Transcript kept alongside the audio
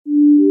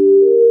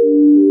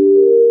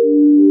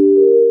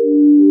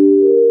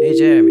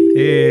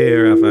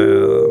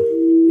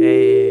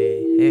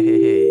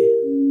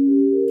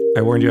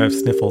I warned you I have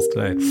sniffles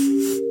today.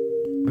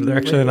 But they're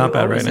actually not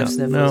bad right now.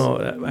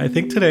 No, I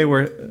think today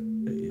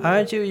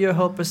Aren't you? Your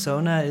whole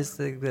persona is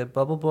the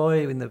bubble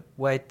boy in the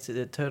white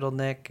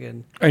turtleneck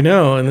and. I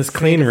know, in this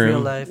clean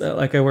room, life.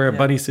 like I wear a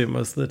bodysuit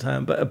most of the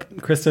time.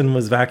 But Kristen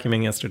was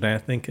vacuuming yesterday. I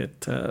think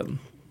it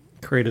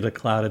created a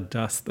cloud of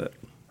dust that,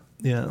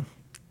 yeah.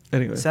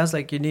 Anyway. Sounds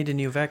like you need a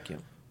new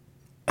vacuum.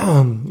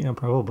 Yeah,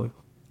 probably.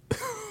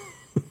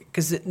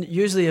 Because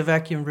usually a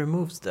vacuum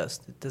removes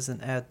dust. It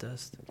doesn't add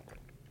dust.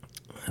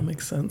 That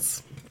makes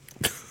sense.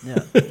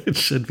 Yeah. It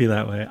should be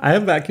that way. I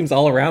have vacuums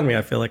all around me.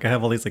 I feel like I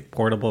have all these like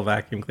portable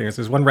vacuum cleaners.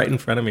 There's one right in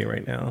front of me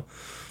right now.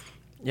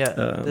 Yeah.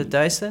 The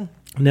Dyson?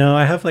 No,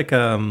 I have like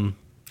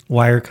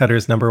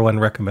Wirecutter's #1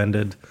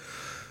 recommended.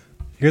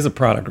 Here's a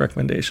product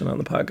recommendation on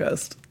the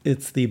podcast.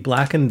 It's the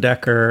Black &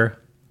 Decker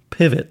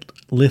Pivot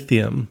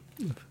Lithium.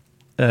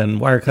 And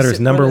Wirecutter's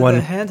 #1.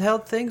 The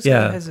handheld things?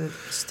 Yeah. Or has it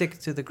stick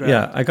to the ground?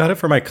 Yeah, I got it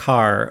for my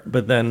car,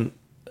 but then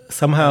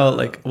somehow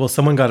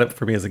someone got it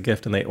for me as a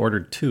gift and they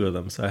ordered 2 of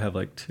them. So I have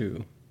like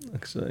 2.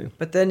 Actually.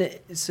 But then,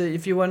 so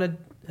if you want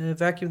to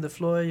vacuum the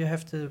floor, you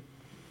have to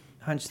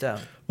hunch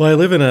down. Well, I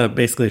live in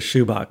basically a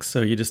shoebox,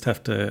 so I just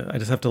have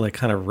to like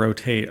kind of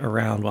rotate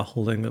around while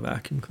holding the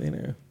vacuum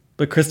cleaner.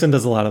 But Kristen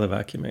does a lot of the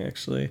vacuuming,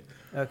 actually.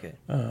 Okay.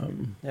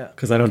 Yeah.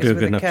 Because I don't do a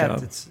good enough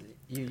job.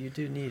 You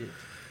do need it.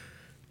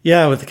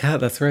 Yeah, with the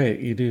cat, that's right.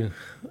 You do.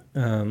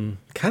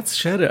 Cats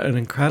shed an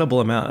incredible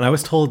amount, and I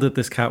was told that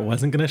this cat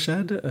wasn't going to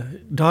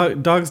shed.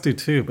 Dogs do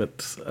too,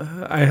 but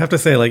I have to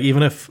say, like,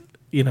 even if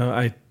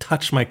I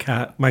touch my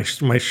cat, my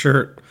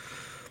shirt.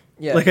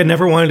 Yeah. Like I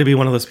never wanted to be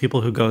one of those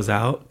people who goes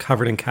out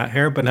covered in cat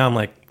hair, but now I'm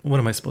like, what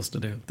am I supposed to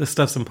do? This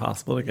stuff's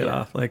impossible to get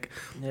off. Like,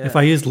 if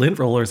I used lint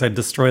rollers, I'd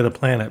destroy the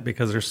planet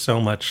because there's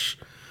so much.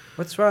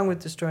 What's wrong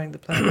with destroying the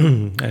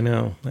planet? I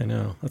know.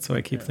 That's what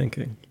I keep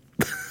thinking.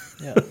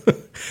 Yeah.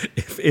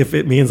 if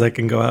it means I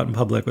can go out in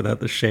public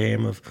without the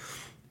shame of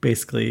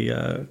basically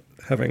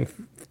having,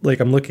 like,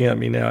 I'm looking at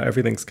me now,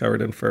 everything's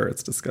covered in fur.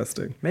 It's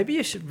disgusting. Maybe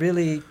you should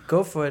really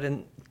go for it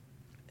and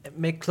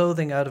make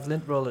clothing out of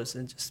lint rollers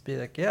and just be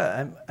like,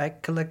 I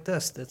collect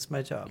dust. That's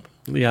my job.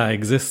 Yeah, I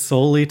exist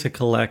solely to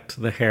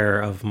collect the hair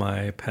of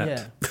my pet.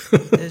 Yeah.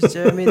 There's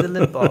Jeremy the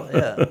lint ball.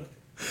 Yeah.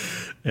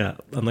 Yeah,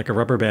 I'm like a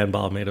rubber band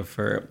ball made of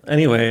fur.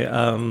 Anyway,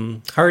 how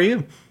are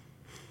you?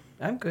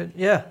 I'm good.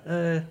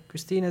 Yeah.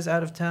 Christina's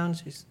out of town.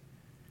 She's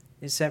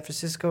in San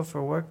Francisco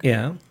for work.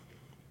 Yeah.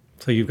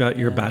 So you've got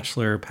your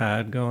bachelor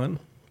pad going?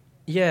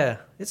 Yeah.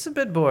 It's a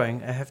bit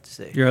boring, I have to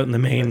say. You're out in the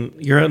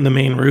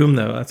main room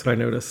though. That's what I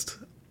noticed.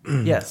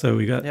 Yeah. So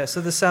we got. Yeah.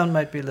 So the sound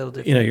might be a little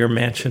different. Your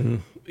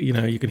mansion.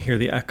 You can hear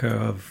the echo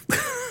of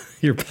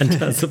your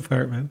penthouse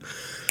apartment.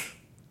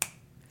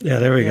 Yeah.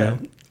 There we go.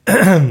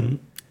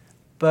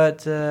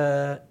 But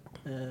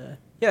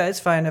it's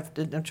fine.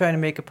 I'm trying to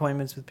make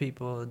appointments with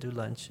people, do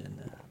lunch, and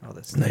all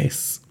that stuff.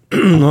 Nice.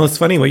 Well, it's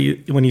funny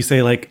when you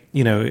say like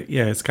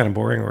it's kind of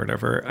boring or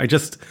whatever. I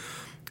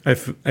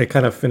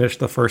kind of finished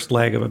the first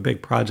leg of a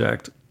big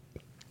project,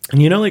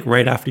 and like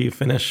right after you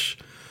finish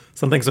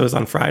something, so it was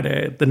on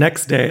Friday. The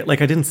next day,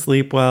 like I didn't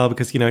sleep well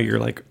because you're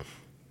like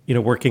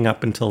working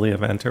up until the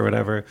event or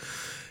whatever.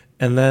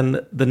 And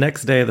then the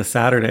next day, the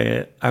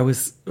Saturday, I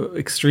was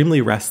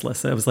extremely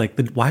restless. I was like,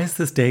 why is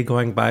this day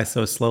going by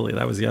so slowly?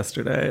 That was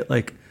yesterday.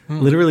 Like,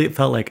 literally, it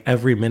felt like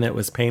every minute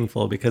was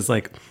painful because,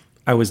 like,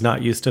 I was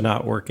not used to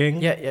not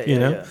working. Yeah.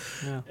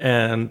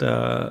 And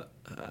I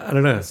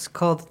don't know. It's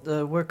called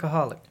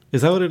workaholic.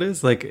 Is that what it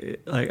is? Like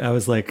I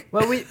was like...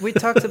 Well, we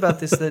talked about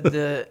this,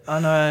 that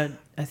on our,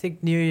 I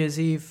think, New Year's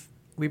Eve,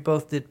 we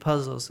both did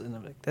puzzles, and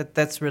I'm like,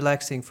 that's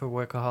relaxing for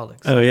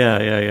workaholics. Oh yeah.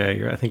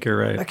 I think you're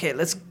right. Okay,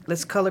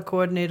 let's color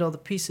coordinate all the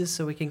pieces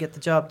so we can get the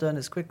job done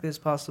as quickly as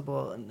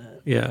possible. And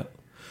yeah.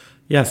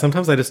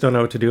 Sometimes I just don't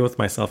know what to do with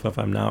myself if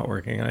I'm not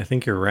working. And I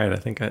think you're right. I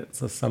think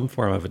it's some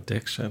form of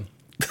addiction.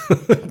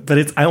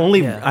 But I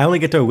only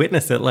get to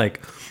witness it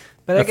like.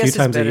 But I guess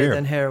it's better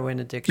than heroin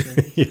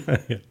addiction.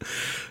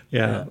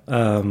 Yeah.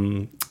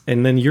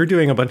 And then you're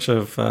doing a bunch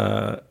of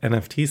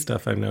NFT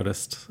stuff, I've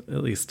noticed.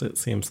 At least it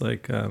seems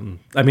like.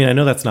 I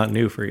know that's not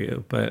new for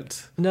you,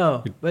 but...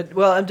 No, but,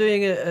 I'm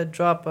doing a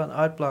drop on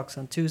Art Blocks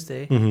on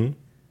Tuesday.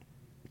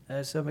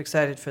 Mm-hmm. So I'm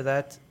excited for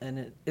that.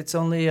 And it's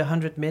only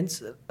 100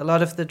 mints. A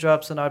lot of the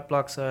drops on Art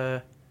Blocks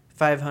are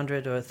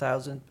 500 or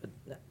 1,000.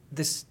 But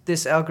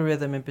this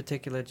algorithm in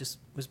particular just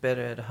was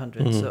better at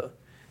 100. Mm-hmm. So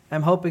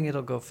I'm hoping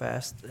it'll go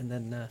fast. And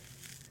then...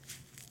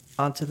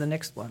 on to the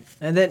next one.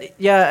 And then,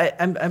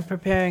 I'm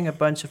preparing a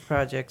bunch of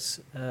projects.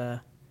 And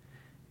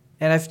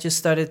I've just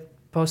started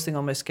posting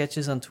all my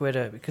sketches on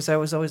Twitter because I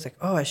was always like,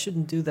 I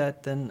shouldn't do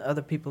that. Then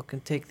other people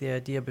can take the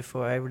idea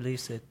before I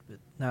release it. But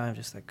now I'm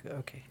just like,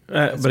 okay.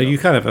 But you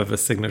kind of have a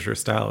signature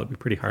style. It'd be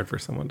pretty hard for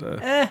someone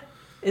to...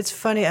 It's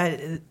funny.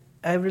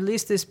 I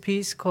released this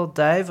piece called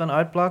Dive on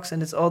Art Blocks,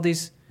 and it's all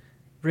these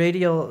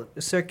radial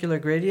circular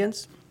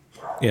gradients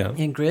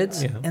in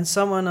grids. Yeah. And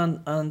someone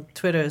on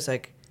Twitter is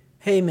like,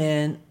 hey,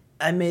 man,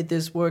 I made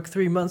this work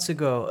 3 months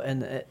ago,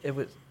 and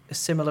a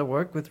similar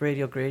work with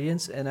radial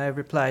gradients, and I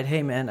replied,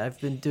 "Hey man, I've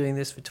been doing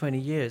this for 20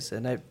 years,"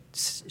 and I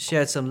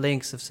shared some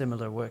links of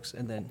similar works,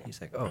 and then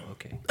he's like, "Oh,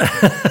 okay."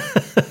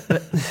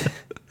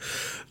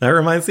 That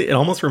reminds me. It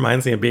almost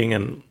reminds me of being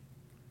in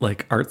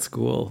like art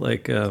school,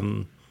 like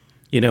and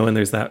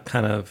there's that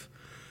kind of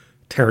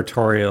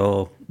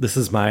territorial. This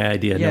is my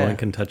idea. No one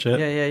can touch it.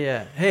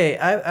 Yeah. Hey,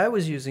 I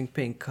was using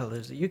pink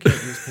colors. You can't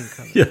use pink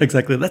colors. Yeah,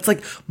 exactly. That's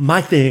like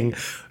my thing.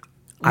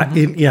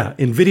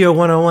 In Video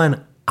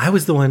 101, I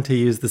was the one to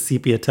use the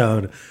sepia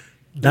tone.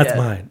 That's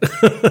mine.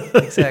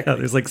 Exactly.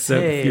 There's like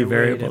so few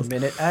variables. Wait a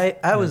minute.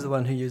 I was the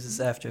one who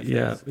uses After Effects.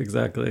 Yeah,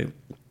 exactly.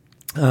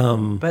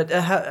 But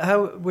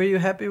how were you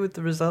happy with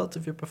the result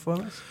of your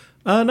performance?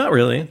 Not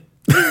really.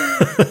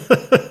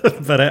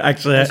 But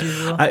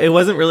it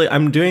wasn't really.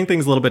 I'm doing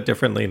things a little bit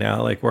differently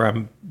now, like where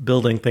I'm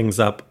building things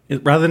up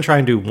rather than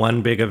trying to do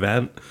one big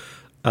event.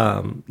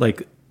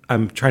 Like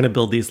I'm trying to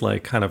build these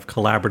like kind of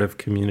collaborative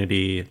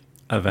community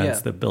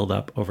events that build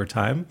up over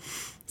time.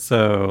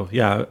 So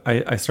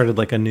I started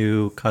like a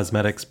new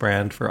cosmetics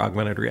brand for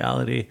augmented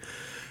reality.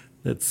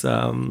 It's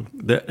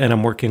and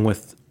I'm working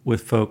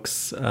with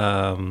folks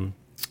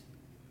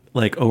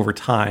like over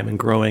time and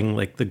growing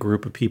like the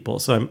group of people.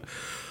 So I'm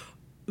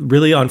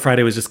really on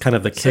Friday was just kind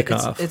of the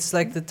kickoff. It's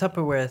like the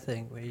Tupperware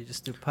thing where you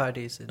just do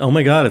parties. And oh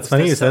my God, it's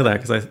funny you say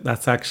that because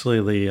that's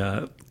actually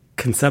the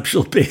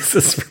conceptual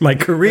basis for my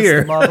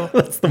career. That's the model.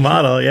 That's the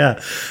model,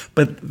 yeah.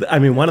 But I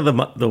mean, one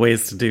of the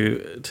ways to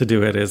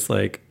do it is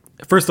like,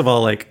 first of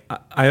all, like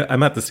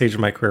I'm at the stage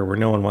of my career where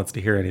no one wants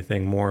to hear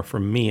anything more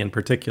from me in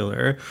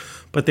particular,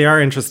 but they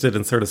are interested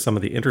in sort of some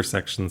of the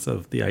intersections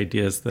of the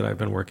ideas that I've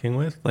been working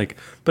with. Like,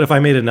 but if I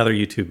made another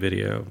YouTube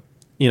video,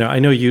 I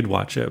know you'd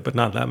watch it, but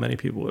not that many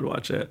people would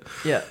watch it.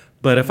 Yeah.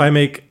 But if I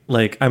make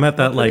like, I'm at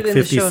that like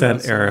 50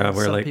 Cent era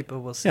where like,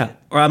 people will see it.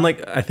 Or I'm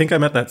like, I think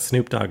I'm at that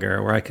Snoop Dogg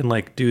era where I can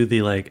like do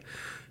the like,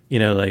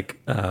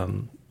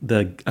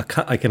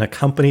 I can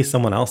accompany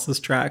someone else's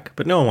track,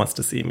 but no one wants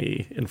to see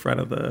me in front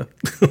of the.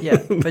 Yeah,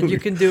 but you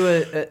can do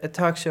a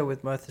talk show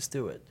with Martha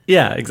Stewart.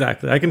 Yeah,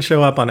 exactly. I can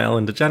show up on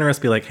Ellen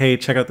DeGeneres, be like, "Hey,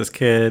 check out this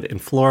kid in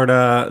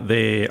Florida.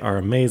 They are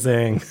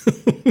amazing.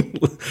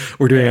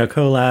 We're doing a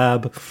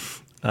collab."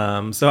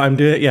 So I'm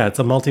doing. Yeah, it's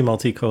a multi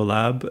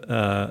collab.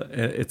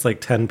 It's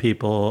like 10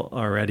 people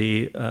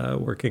already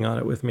working on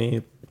it with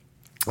me.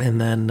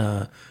 And then,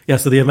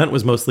 so the event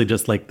was mostly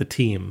just like the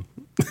team.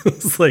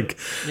 It's like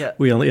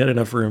we only had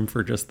enough room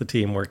for just the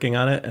team working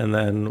on it. And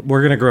then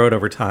we're going to grow it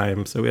over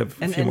time. So we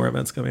have a few more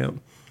events coming up.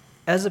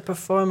 As a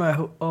performer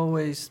who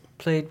always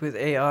played with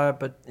AR,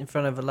 but in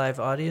front of a live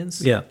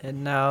audience,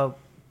 and now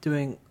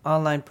doing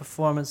online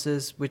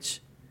performances,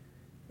 which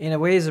in a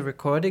way is a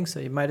recording. So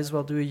you might as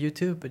well do a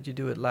YouTube, but you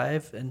do it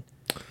live. And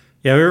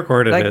yeah, we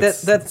recorded like it.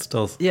 That's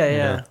still.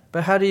 Yeah.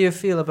 But how do you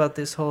feel about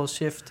this whole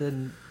shift?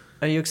 And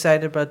are you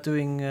excited about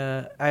doing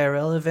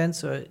IRL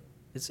events, or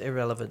it's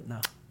irrelevant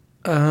now?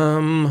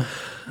 I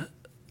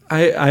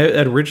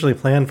had originally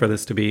planned for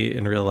this to be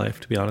in real life,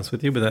 to be honest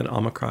with you, but then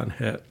Omicron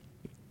hit,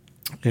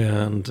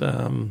 and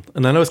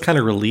then I was kind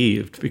of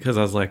relieved because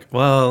I was like,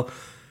 well,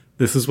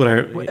 this is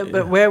what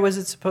But where was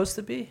it supposed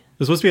to be? It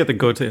was supposed to be at the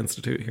Goethe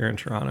Institute here in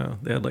Toronto.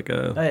 They had like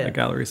a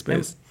gallery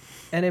space,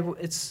 and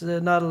it's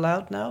not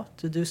allowed now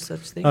to do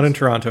such things. Not in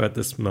Toronto at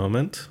this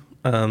moment.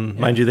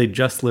 Mind you, they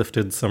just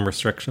lifted some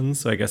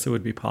restrictions, so I guess it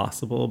would be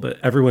possible, but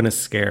everyone is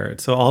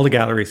scared. So all the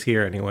galleries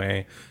here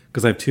anyway,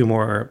 because I have 2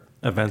 more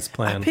events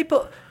planned.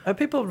 Are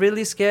people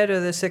really scared, or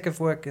they're sick of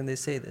work and they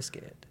say they're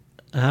scared?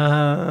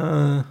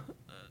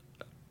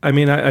 I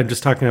mean, I'm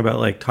just talking about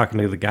like talking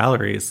to the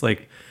galleries.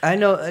 Like I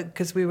know,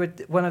 because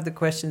one of the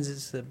questions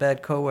is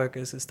bad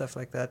coworkers and stuff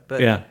like that.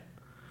 But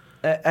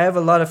I have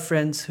a lot of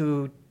friends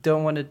who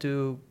don't want to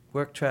do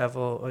work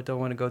travel or don't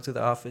want to go to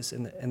the office,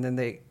 and then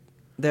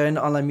they're in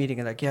an online meeting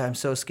and like, I'm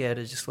so scared,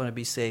 I just want to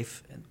be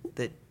safe, and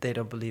they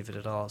don't believe it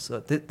at all. So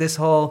this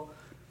whole...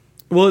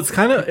 Well, it's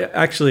kind of,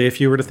 actually, if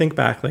you were to think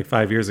back like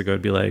 5 years ago,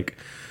 it'd be like,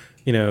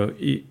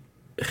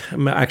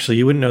 actually,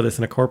 you wouldn't know this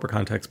in a corporate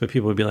context, but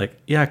people would be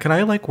like, can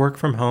I like work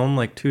from home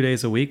like 2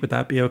 days a week? Would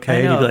that be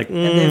okay? And you'd be like,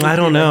 I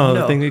don't know.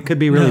 No. I think it could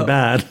be really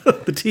bad.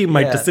 The team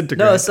might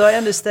disintegrate. No, so I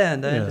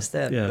understand. Yeah.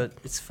 But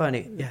it's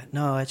funny.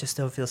 No, I just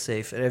don't feel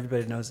safe. And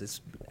everybody knows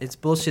it's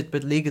bullshit,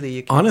 but legally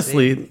you can't.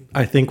 Honestly,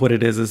 I think what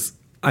it is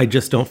I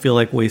just don't feel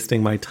like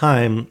wasting my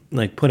time,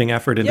 like putting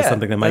effort into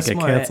something that might get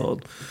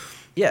canceled.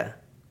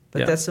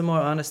 But that's a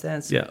more honest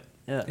answer.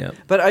 Yeah.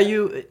 But are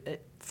you,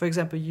 for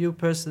example, you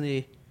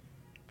personally,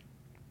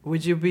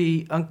 would you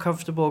be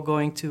uncomfortable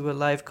going to a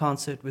live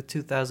concert with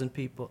 2,000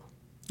 people?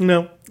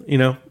 No.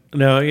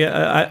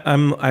 Yeah,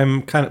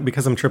 I'm kind of,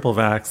 because I'm triple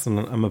vaxxed and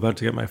I'm about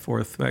to get my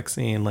 4th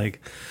vaccine.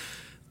 Like,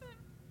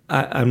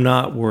 I'm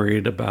not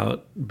worried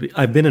about.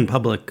 I've been in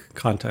public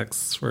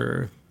contexts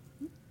for,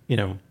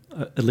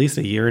 at least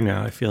a year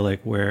now. I feel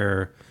like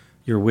where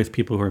you're with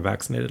people who are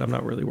vaccinated, I'm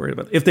not really worried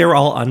about it. If they were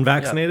all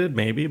unvaccinated,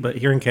 maybe. But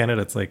here in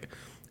Canada, it's like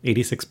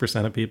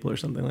 86% of people or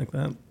something like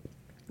that.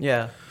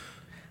 Yeah.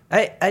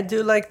 I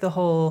do like the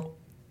whole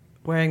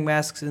wearing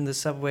masks in the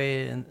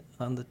subway and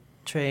on the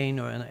train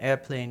or on an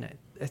airplane.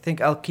 I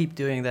think I'll keep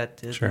doing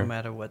that Sure. no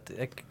matter what.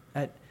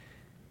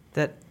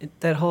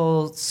 That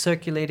whole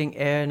circulating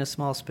air in a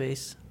small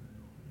space.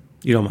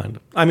 You don't mind.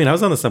 I mean, I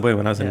was on the subway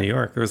when I was in Yeah. New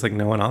York. There was like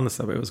no one on the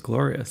subway. It was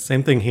glorious.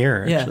 Same thing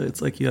here, Yeah. actually.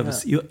 It's like you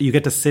have you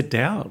get to sit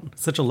down.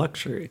 It's such a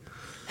luxury.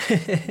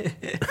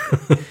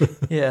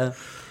 Yeah,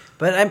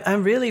 but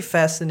I'm really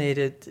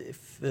fascinated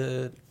if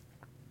the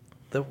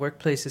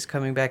workplace is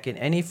coming back in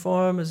any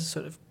form as a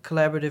sort of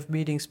collaborative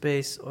meeting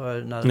space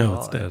or not at all. No,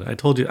 it's dead. I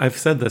told you. I've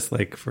said this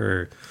like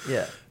for.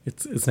 Yeah,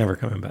 It's never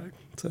coming back.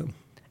 So.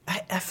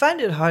 I find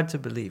it hard to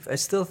believe. I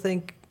still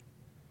think.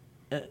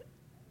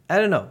 I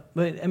don't know,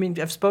 but I mean,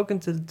 I've spoken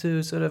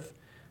to sort of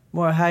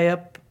more high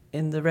up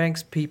in the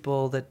ranks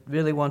people that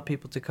really want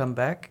people to come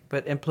back,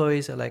 but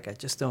employees are like, I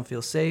just don't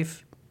feel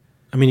safe.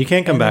 I mean, you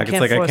can't come And you back.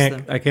 It's can't like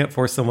force I can't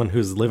force someone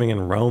who's living in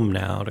Rome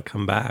now to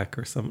come back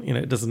or some.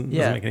 It doesn't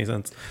make any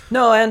sense.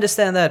 No, I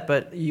understand that,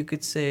 but you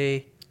could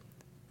say,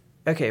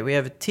 okay, we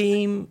have a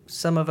team.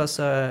 Some of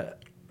us are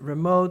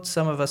remote.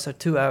 Some of us are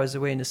 2 hours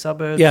away in the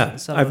suburbs. Yeah, and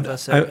some of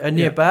us are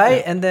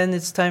nearby, and then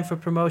it's time for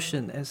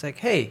promotion. And it's like,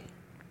 hey,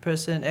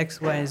 person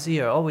X, Y, and Z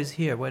are always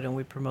here. Why don't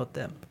we promote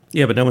them?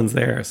 Yeah, but no one's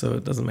there, so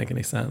it doesn't make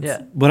any sense.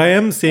 Yeah. What I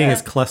am seeing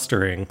is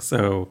clustering.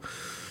 So,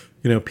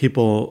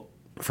 people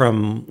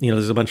from,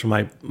 there's a bunch of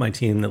my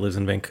team that lives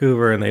in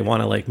Vancouver, and they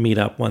want to like meet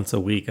up once a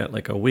week at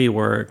like a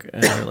WeWork,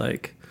 and they're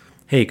like,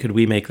 hey, could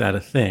we make that a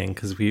thing?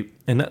 Because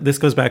and this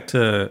goes back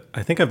to,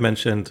 I think I've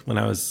mentioned when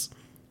I was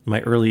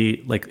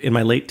in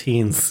my late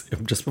teens,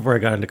 just before I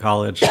got into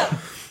college,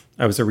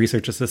 I was a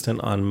research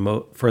assistant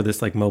for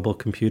this like mobile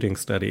computing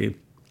study.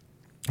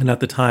 And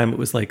at the time, it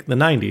was like the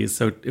 90s,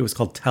 so it was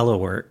called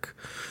telework.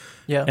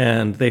 Yeah.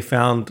 And they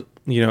found,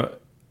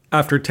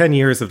 after 10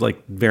 years of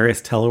like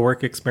various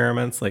telework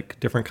experiments, like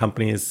different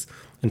companies,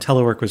 and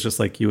telework was just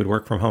like you would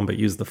work from home but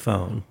use the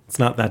phone. It's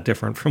not that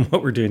different from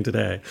what we're doing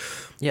today.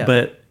 Yeah.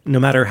 But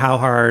no matter how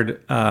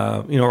hard,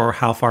 or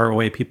how far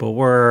away people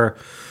were,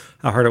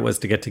 how hard it was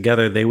to get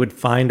together, they would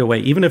find a way,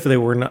 even if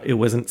it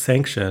wasn't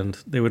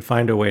sanctioned, they would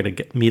find a way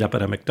to meet up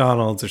at a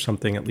McDonald's or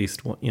something at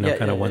least,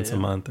 once a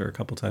month or a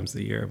couple times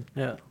a year.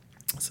 Yeah.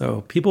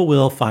 So people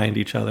will find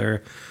each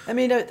other. I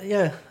mean,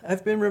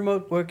 I've been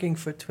remote working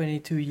for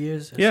 22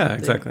 years. Yeah, something.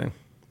 exactly.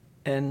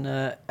 And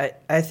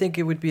I think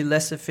it would be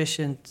less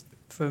efficient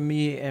for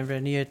me and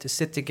Ranier to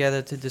sit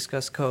together to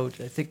discuss code.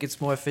 I think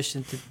it's more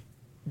efficient to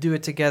do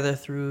it together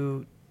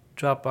through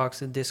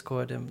Dropbox and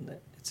Discord and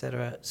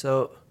etc.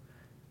 So,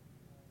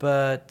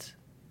 but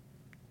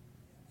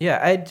yeah,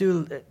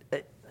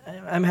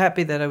 I'm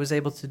happy that I was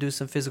able to do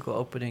some physical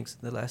openings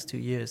in the last 2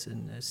 years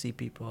and see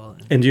people.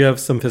 And do you have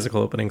some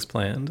physical openings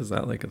planned? Is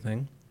that like a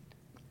thing?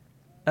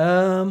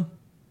 I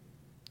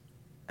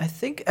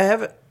think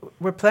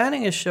we're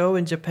planning a show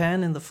in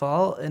Japan in the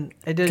fall, and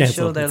I did Canceled. a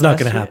show there. It's not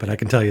going last to year. happen. I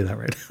can tell you that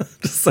right now.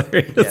 Just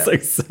sorry. Yeah.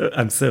 It's like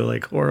I'm so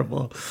like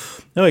horrible.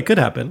 No, it could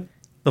happen.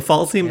 The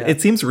fall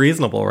it seems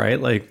reasonable, right?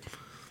 Like,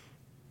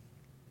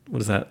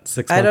 what is that?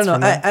 6 months? I don't know.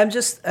 From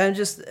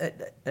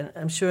now?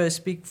 I'm sure I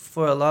speak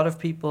for a lot of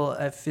people.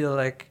 I feel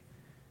like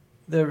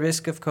the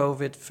risk of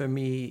COVID for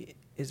me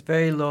is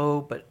very low,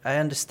 but I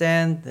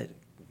understand that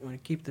I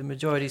want to keep the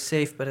majority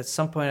safe. But at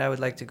some point, I would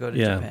like to go to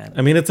Japan.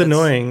 I mean, it's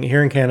annoying.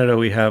 Here in Canada,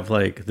 we have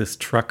like this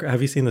trucker.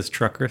 Have you seen this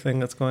trucker thing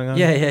that's going on?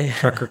 Yeah.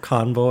 Trucker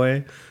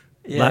convoy.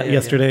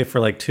 Yesterday, for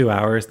like 2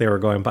 hours, they were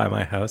going by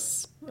my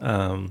house.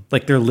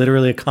 Like they're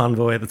literally a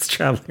convoy that's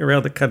traveling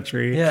around the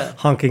country,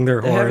 honking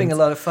their horns. They're having a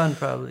lot of fun,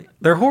 probably.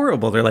 They're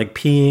horrible. They're like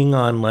peeing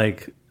on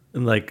like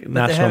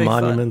national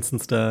monuments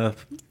and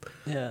stuff.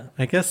 Yeah,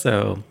 I guess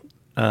so.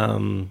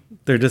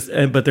 They're just,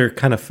 but they're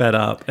kind of fed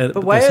up.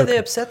 But why are they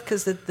upset?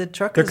 Because the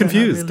truckers they're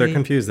confused. Really... They're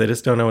confused. They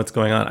just don't know what's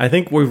going on. I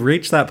think we've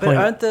reached that point. But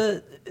aren't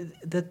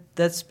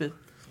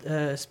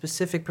that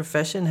specific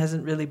profession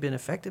hasn't really been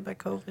affected by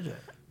COVID?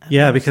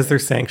 Yeah, because they're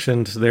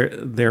sanctioned.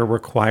 They're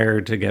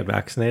required to get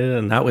vaccinated,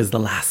 and that was the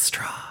last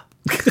straw.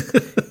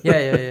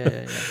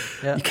 Yeah.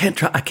 I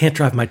can't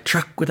drive my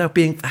truck without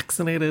being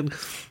vaccinated.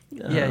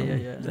 Yeah.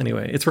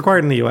 Anyway, it's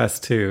required in the U.S.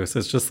 too, so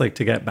it's just like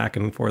to get back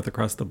and forth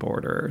across the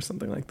border or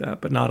something like that.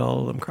 But not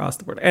all of them cross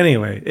the border.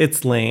 Anyway,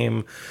 it's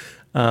lame.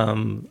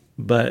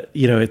 But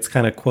it's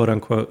kind of quote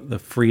unquote the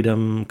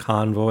freedom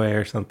convoy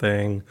or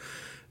something.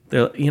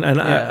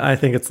 I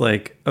think it's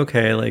like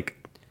okay, like.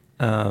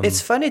 It's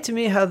funny to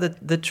me how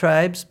the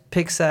tribes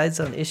pick sides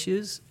on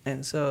issues,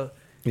 and so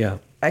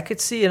I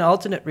could see an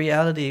alternate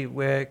reality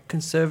where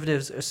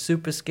conservatives are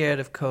super scared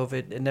of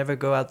COVID and never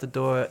go out the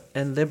door,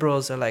 and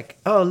liberals are like,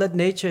 "Oh, let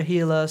nature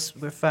heal us,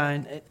 we're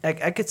fine."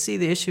 I could see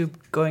the issue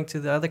going to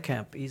the other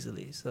camp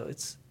easily, so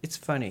it's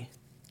funny.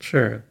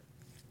 Sure,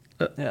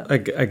 I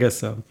guess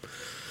so.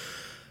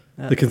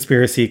 Yeah. The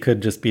conspiracy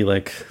could just be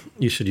like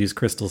you should use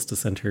crystals to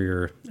center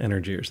your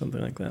energy or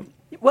something like that.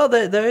 Well,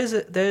 there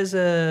is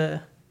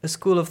a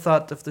school of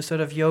thought of the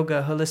sort of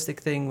yoga holistic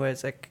thing where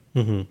it's like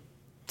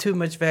too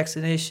much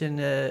vaccination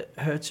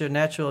hurts your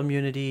natural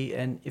immunity,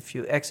 and if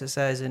you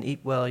exercise and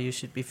eat well, you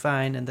should be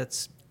fine, and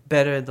that's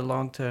better in the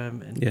long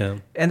term.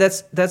 And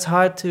that's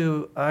hard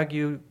to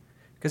argue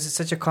because it's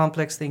such a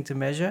complex thing to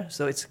measure.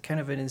 So it's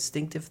kind of an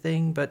instinctive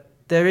thing. But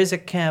there is a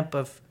camp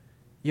of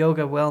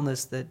yoga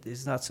wellness that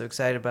is not so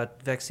excited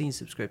about vaccine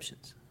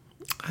subscriptions.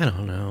 I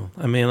don't know.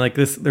 I mean, like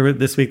this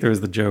week there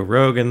was the Joe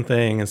Rogan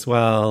thing as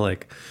well.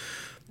 Like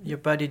your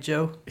buddy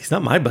Joe. He's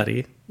not my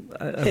buddy.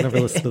 I've never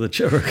listened to the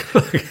Joe Rogan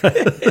podcast.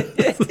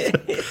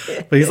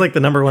 But he's like the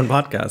number one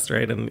podcast,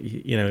 right? And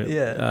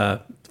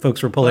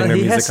folks were pulling their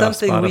music off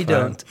Spotify. He has something we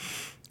don't.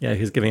 Yeah,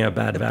 he's giving out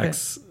bad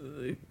vax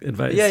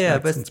advice. Yeah,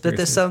 but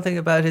there's something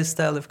about his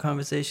style of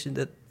conversation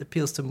that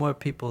appeals to more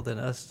people than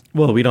us.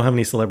 Well, we don't have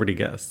any celebrity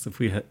guests. If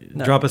we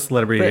drop a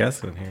celebrity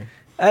guest in here.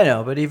 I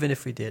know, but even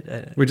if we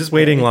did. We're just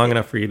waiting long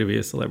enough for you to be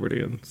a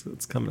celebrity, and so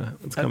it's coming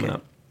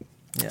out.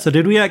 Yeah. So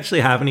did we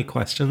actually have any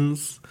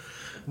questions?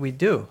 We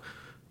do.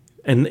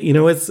 And you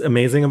know what's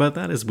amazing about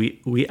that is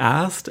we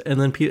asked,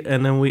 and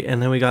then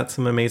we got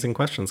some amazing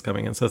questions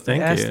coming in. So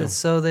thank you.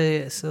 So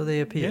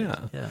they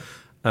appeared. Yeah.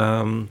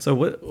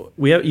 So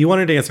you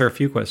wanted to answer a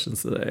few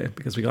questions today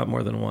because we got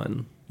more than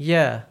one.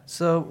 Yeah.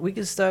 So we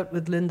can start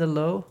with Linda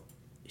Lowe.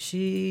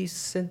 She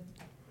sent.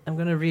 I'm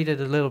going to read it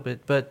a little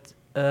bit, but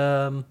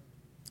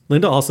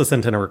Linda also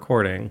sent in a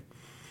recording.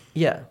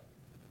 Yeah.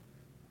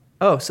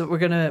 Oh, so we're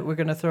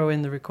gonna throw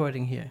in the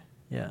recording here.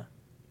 Yeah.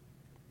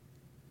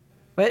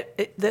 But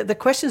the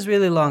question is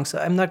really long, so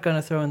I'm not going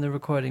to throw in the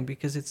recording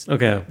because it's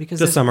okay. Because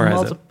just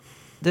summarize it.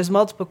 There's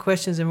multiple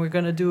questions, and we're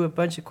going to do a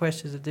bunch of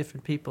questions of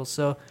different people.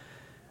 So,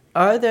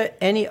 are there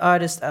any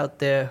artists out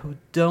there who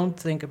don't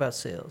think about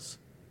sales?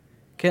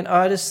 Can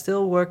artists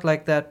still work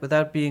like that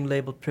without being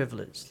labeled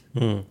privileged?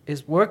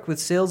 Is work with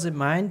sales in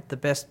mind the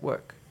best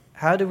work?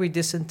 How do we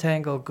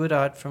disentangle good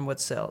art from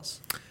what sells?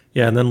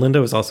 Yeah, and then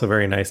Linda was also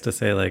very nice to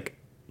say like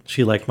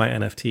she liked my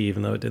NFT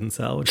even though it didn't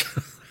sell, which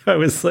I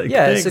was like,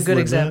 yeah, it's a good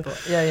Linda. example.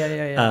 Yeah.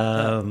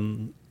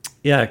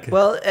 Yeah.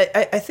 Well,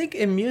 I think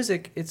in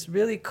music, it's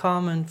really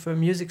common for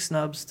music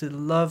snobs to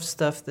love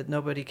stuff that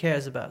nobody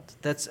cares about.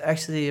 That's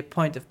actually a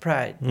point of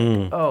pride.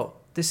 Like, oh,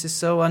 this is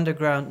so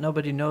underground,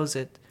 nobody knows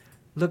it.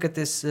 Look at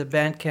this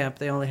Bandcamp,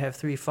 they only have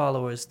 3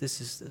 followers.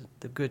 This is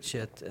the good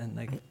shit. And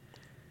like,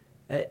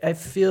 I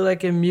feel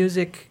like in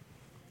music,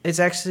 it's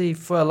actually,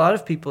 for a lot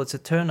of people, it's a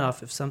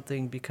turnoff if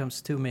something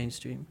becomes too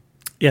mainstream.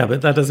 Yeah,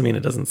 but that doesn't mean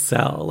it doesn't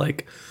sell.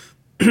 Like,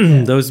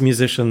 those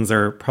musicians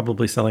are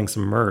probably selling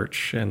some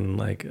merch and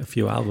like a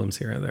few albums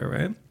here and there,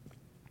 right?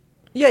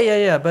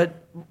 Yeah.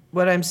 But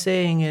what I'm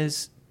saying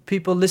is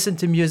people listen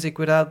to music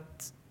without...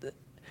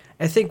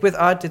 I think with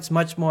art, it's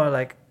much more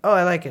like, oh,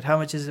 I like it. How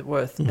much is it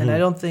worth? Mm-hmm. And I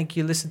don't think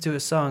you listen to a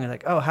song and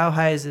like, oh, how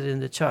high is it in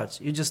the charts?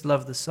 You just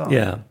love the song.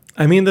 Yeah.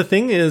 I mean, the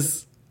thing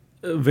is,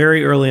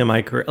 very early in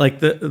my career, like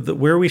the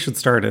where we should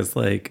start is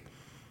like,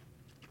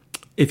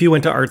 if you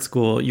went to art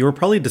school, you were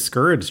probably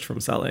discouraged from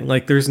selling.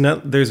 Like there's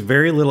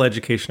very little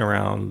education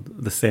around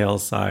the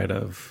sales side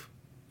of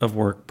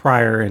work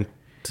prior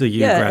to you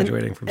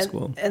graduating from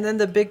school. And then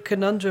the big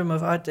conundrum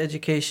of art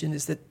education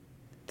is that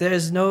there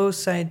is no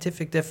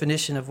scientific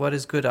definition of what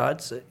is good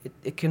art. So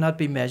it cannot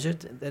be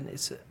measured. And then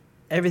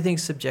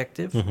everything's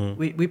subjective.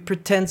 Mm-hmm. We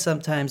pretend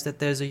sometimes that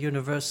there's a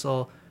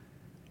universal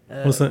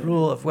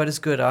rule of what is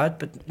good art,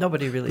 but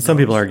nobody really knows. Some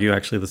people argue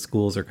actually the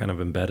schools are kind of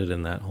embedded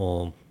in that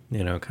whole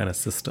kind of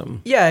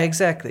system. Yeah,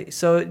 exactly.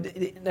 So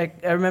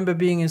like I remember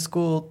being in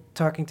school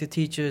talking to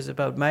teachers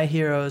about my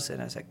heroes, and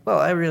I was like, well,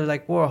 I really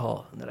like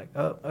Warhol. And they're like,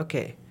 oh,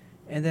 okay.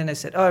 And then I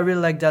said, oh, I really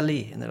like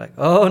Dali. And they're like,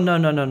 oh, no.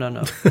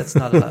 That's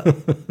not allowed.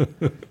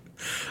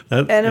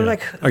 And I'm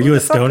like, are you a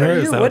stoner?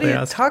 Is that what are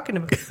you talking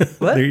about?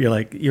 What? You're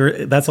like,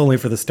 that's only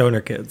for the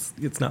stoner kids.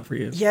 It's not for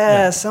you.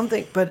 Yeah,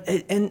 something. But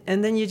and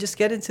then you just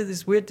get into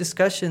these weird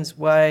discussions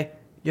why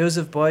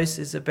Joseph Beuys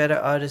is a better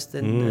artist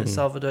than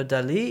Salvador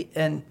Dali.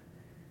 And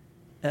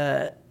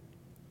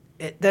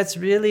that's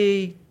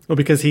really... Well,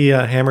 because he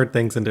hammered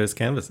things into his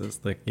canvases.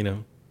 Like,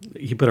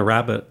 he put a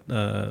rabbit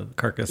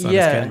carcass on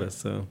his canvas.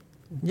 So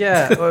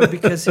yeah, or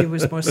because he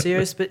was more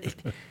serious. But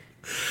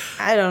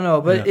I don't know.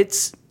 But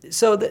it's...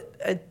 So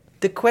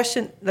the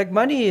question, like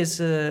money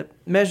is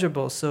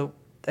measurable. So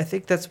I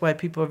think that's why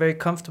people are very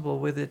comfortable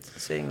with it,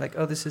 saying like,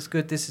 oh, this is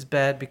good, this is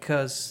bad,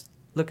 because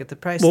look at the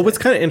price. Well, what's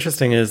kind of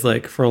interesting is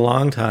like for a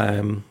long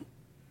time,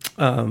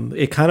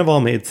 it kind of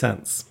all made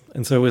sense.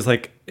 And so it was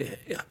like,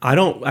 I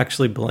don't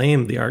actually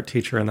blame the art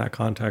teacher in that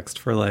context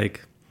for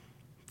like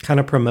kind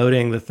of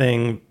promoting the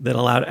thing that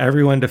allowed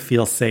everyone to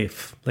feel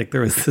safe. Like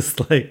there was this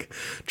like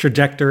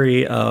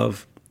trajectory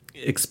of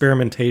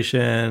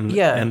experimentation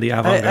and the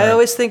avant-garde. I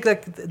always think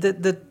like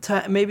the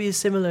time maybe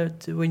similar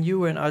to when you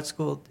were in art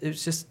school. It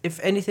was just, if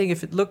anything,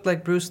 if it looked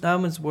like Bruce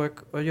Naumann's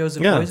work or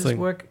Joseph Beuys's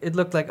work, it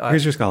looked like art.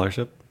 Here's your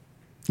scholarship.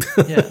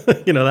 Yeah.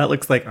 That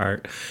looks like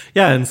art.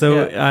 Yeah. And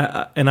so,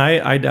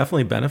 I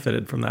definitely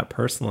benefited from that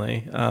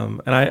personally.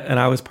 And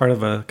I was part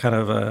of a kind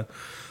of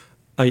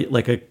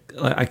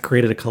I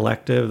created a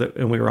collective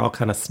and we were all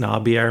kind of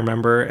snobby, I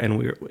remember. And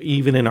we were,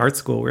 even in art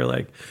school, we were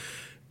like,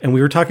 and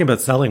we were talking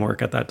about selling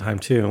work at that time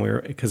too.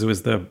 And because it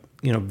was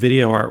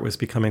video art was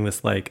becoming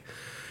this like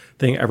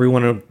thing.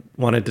 Everyone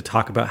wanted to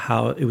talk about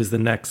how it was the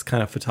next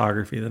kind of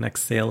photography, the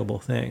next saleable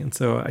thing. And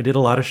so I did a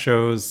lot of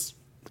shows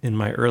in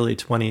my early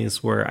 20s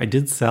where I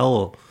did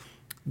sell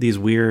these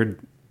weird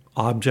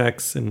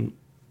objects and,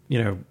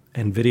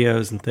 and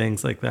videos and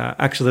things like that.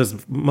 Actually, that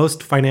was the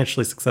most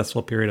financially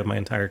successful period of my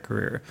entire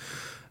career.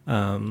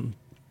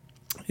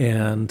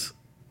 And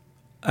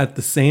at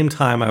the same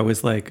time, I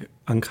was like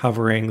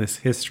uncovering this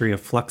history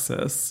of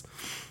Fluxus,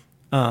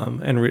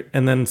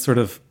 and then sort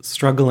of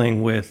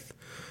struggling with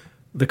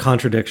the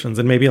contradictions.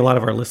 And maybe a lot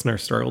of our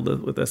listeners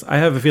struggled with this. I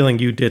have a feeling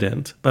you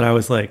didn't, but I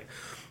was like,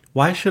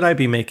 why should I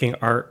be making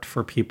art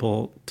for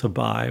people to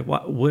buy?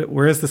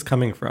 Where is this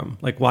coming from?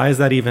 Like, why is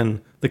that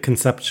even the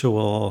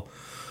conceptual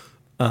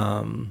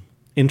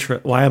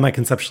interest? Why am I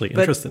conceptually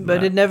interested in that?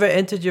 But it never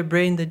entered your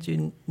brain that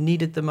you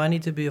needed the money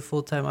to be a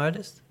full-time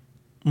artist?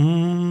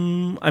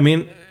 I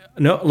mean,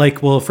 no,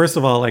 like, well, first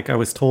of all, like I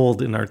was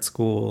told in art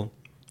school,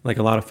 like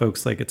a lot of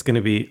folks, like it's going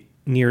to be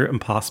near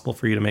impossible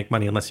for you to make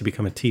money unless you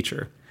become a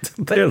teacher.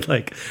 They're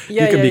like, you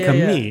can become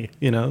me,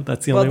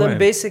 that's the only way. Well, then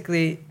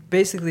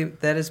basically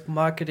that is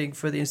marketing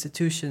for the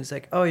institutions.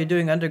 Like, oh, you're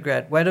doing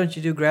undergrad. Why don't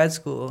you do grad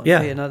school and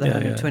pay another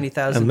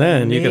 120,000? And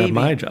then you can have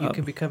my job. You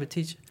can become a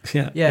teacher.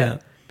 Yeah.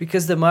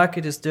 Because the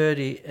market is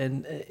dirty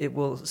and it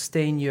will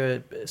stain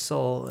your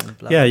soul and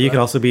blah. Yeah, blah, you blah. could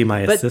also be my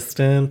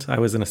assistant. I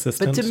was an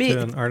assistant to me,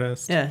 to an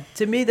artist. Yeah,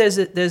 to me, there's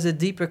a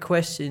deeper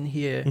question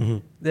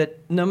here that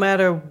no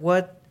matter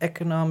what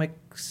economic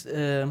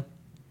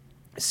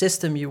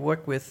system you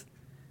work with,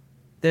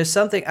 there's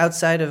something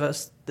outside of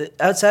us.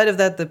 Outside of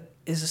that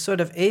is a sort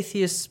of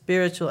atheist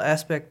spiritual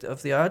aspect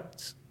of the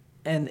arts,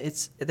 and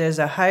there's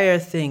a higher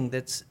thing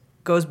that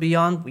goes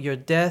beyond your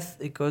death.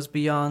 It goes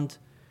beyond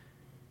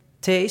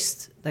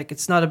taste. Like,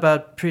 it's not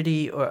about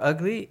pretty or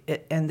ugly,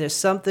 and there's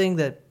something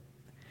that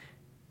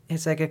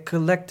it's like a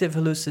collective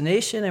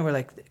hallucination, and we're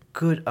like,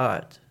 good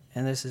art,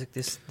 and there's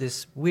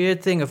this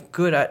weird thing of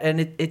good art, and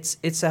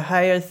it's a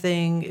higher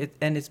thing,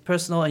 and it's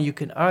personal, and you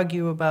can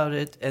argue about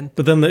it,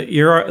 but then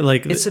you're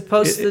like, it's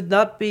supposed to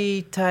not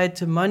be tied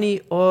to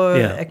money or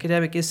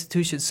academic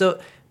institutions. So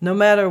no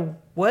matter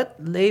what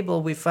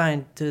label we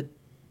find to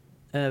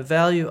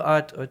value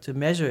art or to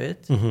measure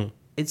it,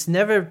 it's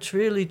never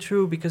truly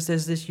true, because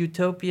there's this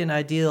utopian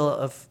ideal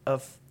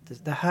of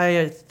the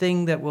higher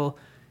thing that will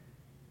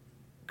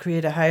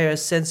create a higher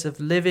sense of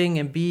living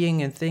and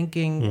being and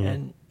thinking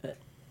and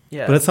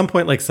But at some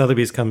point, like,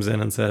 Sotheby's comes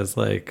in and says,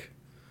 like,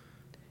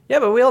 yeah,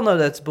 but we all know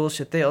that's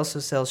bullshit. They also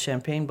sell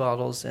champagne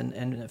bottles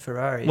and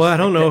Ferraris. Well, I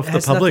don't know if the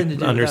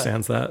public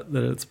understands that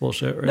it's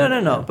bullshit.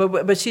 Right? No.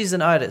 But she's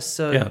an artist,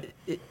 so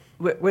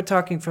we're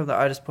talking from the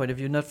artist point of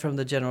view, not from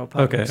the general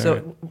public. Okay,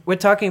 so we're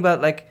talking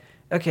about, like,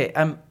 okay,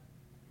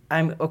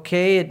 I'm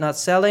okay at not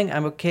selling.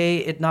 I'm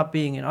okay at not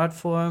being an art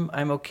form.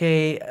 I'm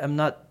okay. I'm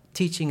not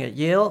teaching at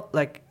Yale.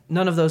 Like,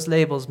 none of those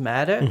labels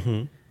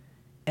matter.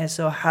 And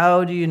so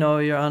how do you know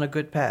you're on a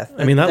good path?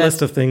 I mean, that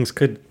list of things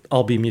could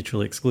all be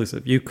mutually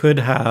exclusive. You could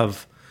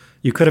have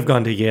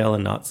gone to Yale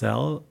and not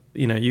sell.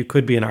 You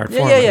could be an art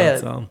form and not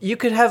sell. You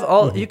could have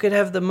all. You could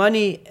have the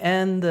money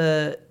and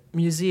the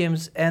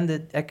museums and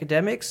the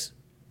academics,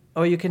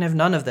 or you can have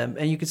none of them,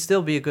 and you could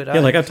still be a good artist.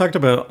 Yeah, like I've talked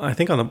about, I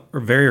think on the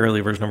very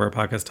early version of our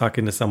podcast,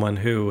 talking to someone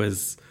who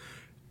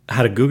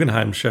had a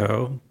Guggenheim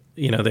show.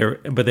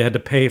 But they had to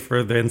pay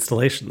for the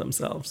installation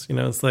themselves.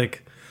 It's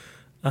like.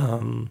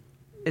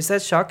 Is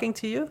that shocking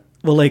to you?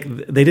 Well, like,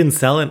 they didn't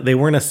sell it. They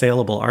weren't a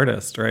saleable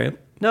artist, right?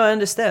 No, I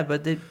understand.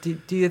 But do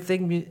you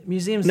think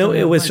museums... No,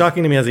 it was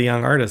shocking to me as a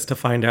young artist to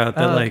find out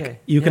that,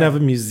 you can have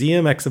a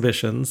museum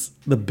exhibitions.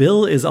 The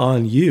bill is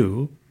on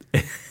you.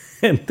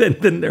 And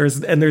then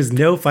there's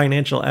no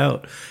financial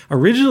out.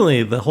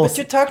 Originally, the whole... But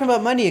you're talking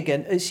about money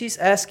again. She's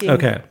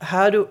asking,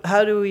 how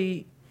do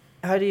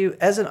you,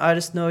 as an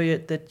artist, know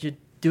that you're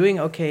doing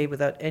okay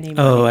without any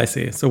money? Oh, I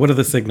see. So what are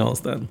the signals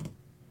then?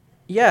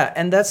 Yeah,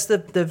 and that's the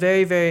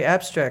very, very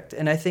abstract.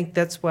 And I think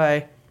that's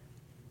why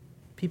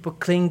people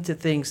cling to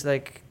things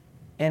like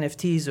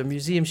NFTs or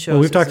museum shows.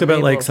 Well, we've talked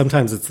about, like,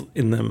 sometimes it's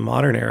in the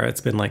modern era,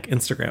 it's been like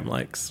Instagram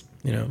likes,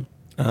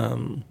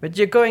 But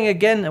you're going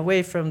again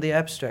away from the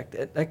abstract,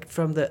 like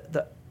from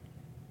the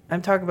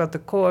I'm talking about the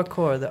core,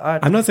 the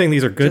art. I'm not saying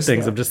these are good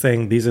things. I'm just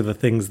saying these are the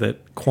things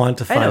that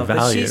quantify value.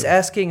 But she's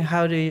asking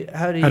how do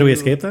we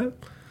escape that?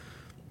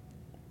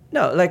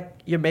 No, like,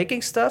 you're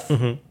making stuff.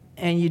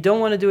 And you don't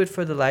want to do it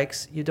for the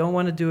likes. You don't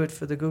want to do it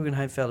for the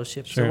Guggenheim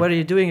Fellowship. Sure. So what are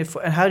you doing it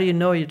for? And how do you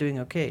know you're doing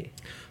okay?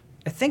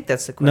 I think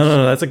that's the question.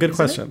 No, that's a good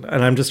question.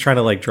 And I'm just trying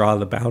to, like, draw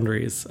the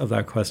boundaries of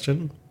that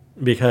question.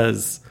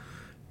 Because,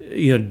 do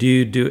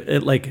you do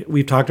it, like,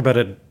 we've talked about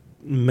it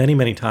many,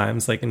 many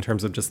times, like, in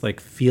terms of just,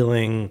 like,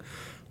 feeling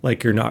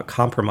like you're not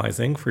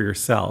compromising for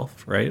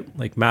yourself, right?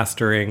 Like,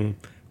 mastering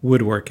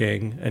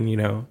woodworking, and,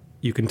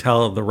 you can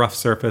tell the rough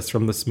surface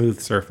from the smooth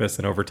surface,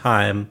 and over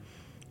time,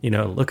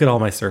 look at all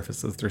my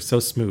surfaces. They're so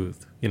smooth.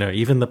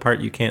 Even the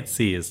part you can't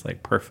see is,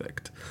 like,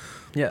 perfect.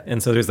 Yeah.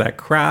 And so there's that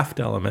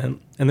craft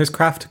element, and there's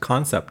craft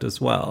concept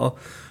as well.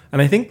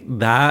 And I think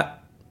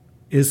that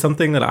is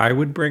something that I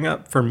would bring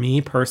up for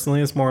me personally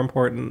is more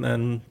important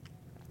than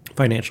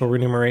financial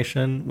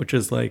remuneration, which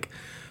is, like,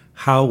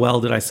 how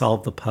well did I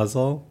solve the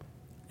puzzle?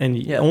 and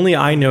Yeah. only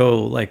I know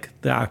like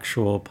the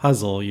actual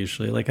puzzle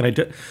usually. Like, and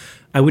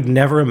I would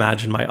never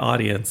imagine my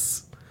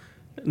audience,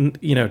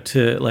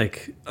 to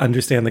like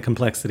understand the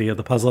complexity of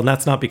the puzzle. And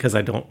that's not because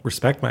I don't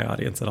respect my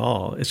audience at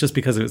all. It's just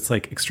because it's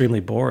like extremely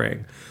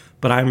boring.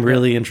 But I'm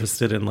really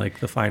interested in like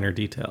the finer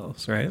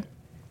details, right?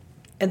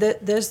 And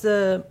there's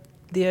the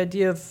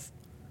idea of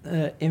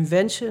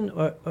invention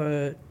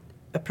or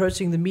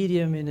approaching the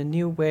medium in a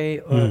new way,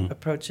 or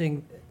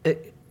approaching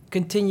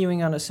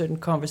continuing on a certain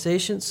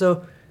conversation.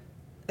 So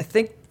I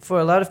think for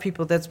a lot of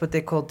people that's what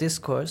they call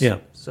discourse. Yeah.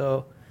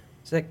 So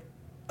it's like,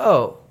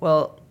 oh,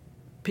 well,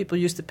 people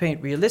used to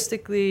paint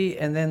realistically,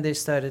 and then they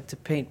started to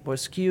paint more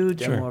skewed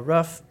Sure. and more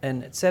rough,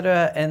 and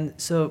etc. And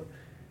so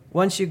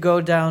once you go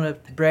down a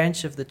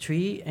branch of the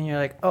tree and you're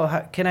like, oh,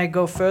 how can I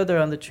go further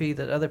on the tree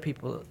that other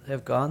people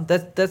have gone?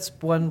 That's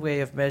one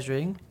way of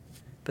measuring,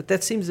 but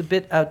that seems a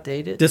bit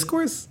outdated.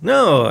 Discourse?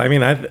 No, I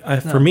mean,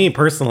 for No. me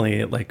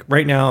personally, like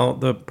right now,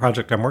 the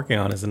project I'm working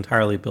on is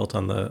entirely built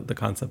on the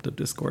concept of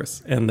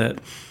discourse, and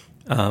that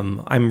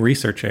I'm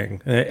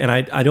researching, and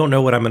I don't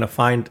know what I'm going to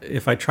find.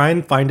 If I try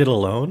and find it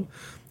alone,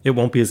 it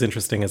won't be as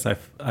interesting as I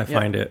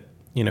find it,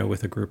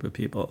 with a group of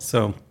people.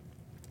 So,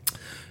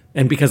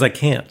 and because I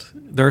can't,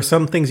 there are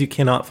some things you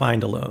cannot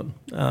find alone.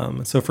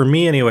 So for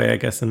me, anyway, I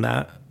guess in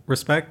that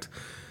respect,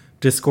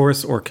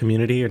 discourse or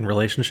community and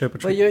relationship,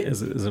 which Well, you're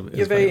is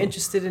very vital.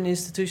 interested in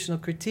institutional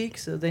critique,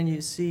 so then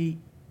you see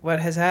what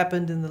has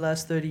happened in the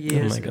last 30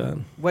 years. Oh my God.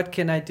 and what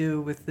can I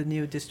do with the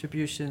new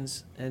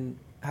distributions, and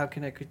how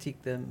can I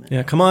critique them?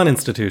 Yeah, come on,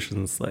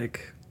 institutions.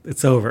 Like,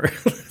 it's over.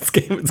 It's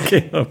game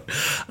over.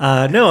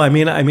 No, I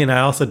mean, I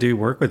also do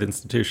work with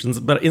institutions,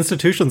 but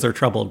institutions are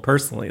troubled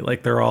personally.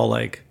 Like, they're all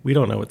like, we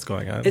don't know what's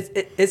going on.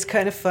 It's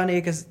kind of funny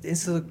because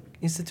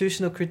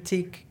institutional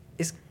critique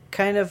is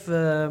kind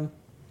of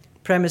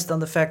premised on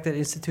the fact that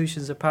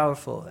institutions are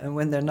powerful, and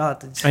when they're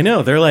not, I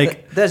know, they're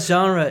like... that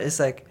genre is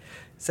like,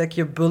 it's like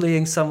you're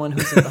bullying someone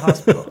who's in the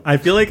hospital. I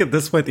feel like at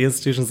this point, the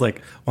institution's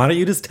like, why don't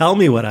you just tell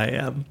me what I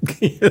am?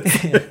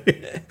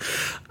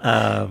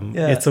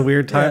 It's a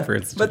weird time for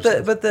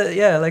institutions. But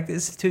the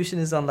institution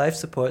is on life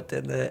support,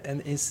 and the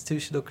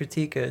institutional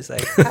critiquer is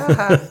like,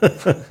 haha.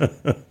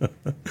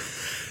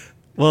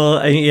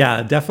 Well,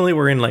 definitely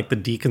we're in like the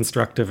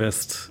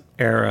deconstructivist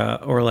era,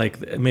 or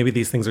like maybe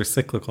these things are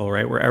cyclical,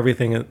 right? Where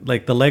everything,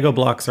 like the Lego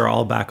blocks are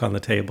all back on the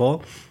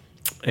table.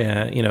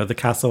 And, the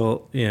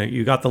castle,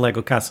 you got the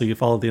Lego castle, you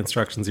followed the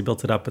instructions, you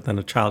built it up, but then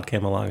a child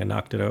came along and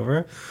knocked it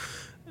over.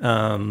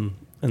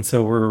 And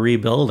so we're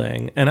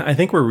rebuilding. And I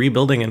think we're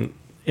rebuilding in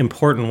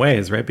important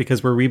ways, right?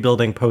 Because we're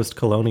rebuilding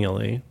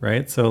post-colonially,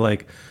 right? So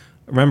like,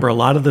 remember, a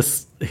lot of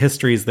the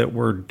histories that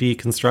were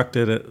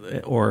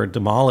deconstructed or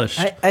demolished.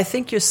 I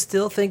think you're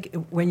still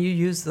thinking, when you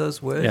use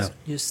those words,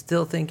 you're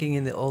still thinking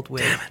in the old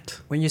way. Damn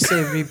it. When you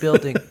say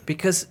rebuilding,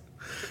 because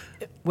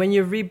when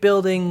you're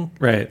rebuilding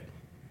Right.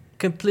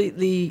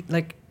 completely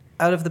like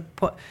out of the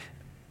point.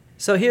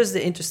 So here's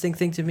the interesting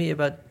thing to me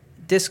about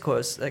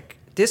discourse. Like,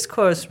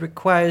 discourse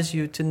requires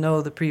you to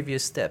know the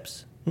previous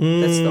steps.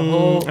 That's the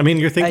whole I mean,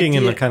 you're thinking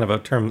in idea. the kind of a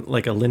term,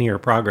 like a linear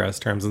progress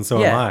terms, and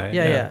so am I.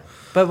 Yeah.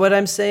 But what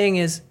I'm saying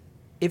is,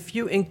 if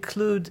you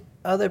include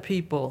other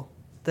people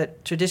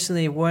that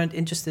traditionally weren't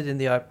interested in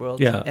the art world,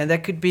 Yeah. and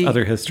that could be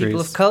Other histories. people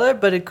of color,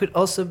 but it could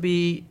also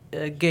be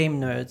game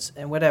nerds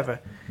and whatever.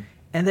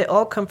 And they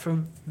all come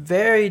from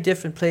very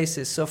different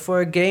places. So for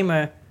a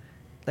gamer,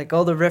 like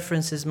all the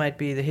references might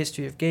be the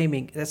history of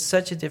gaming. That's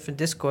such a different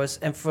discourse.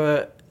 And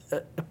for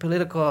a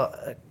political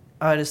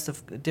artist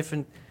of a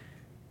different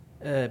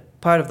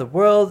part of the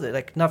world,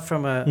 like not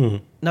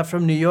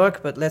from New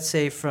York, but let's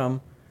say from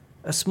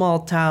a small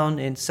town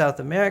in South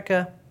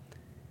America,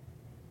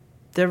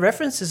 their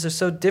references are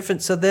so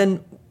different. So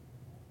then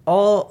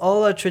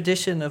all our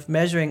tradition of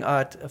measuring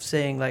art, of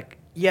saying like,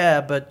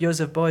 yeah, but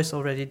Joseph Beuys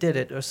already did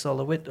it, or Sol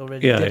LeWitt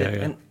already did it.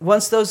 Yeah. And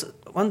once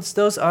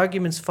those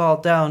arguments fall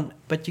down,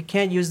 but you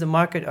can't use the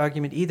market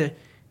argument either,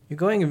 you're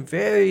going in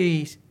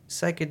very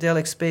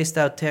psychedelic, spaced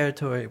out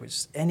territory,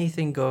 which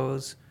anything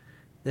goes.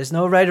 There's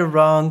no right or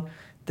wrong.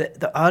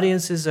 The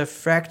audiences are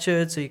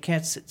fractured, so you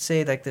can't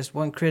say like there's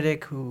one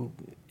critic who...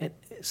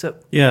 So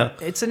Yeah.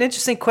 it's an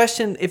interesting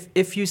question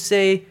if you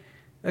say,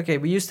 okay,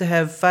 we used to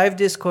have 5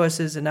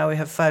 discourses and now we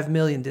have 5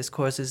 million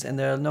discourses and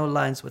there are no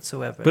lines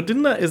whatsoever. But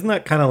isn't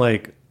that kind of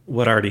like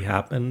what already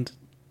happened?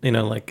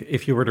 Like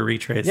if you were to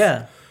retrace,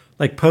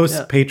 like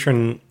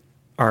post-patron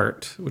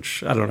art,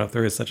 which I don't know if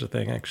there is such a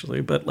thing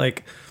actually, but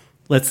like,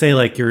 let's say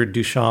like you're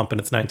Duchamp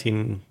and it's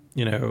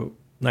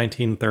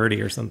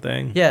 1930 or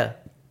something. Yeah,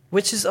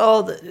 which is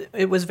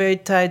it was very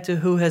tied to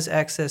who has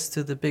access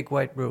to the big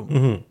white room.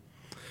 Mm-hmm.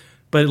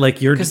 But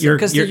like you're Because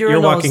you're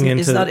walking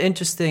into, it's not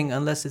interesting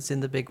unless it's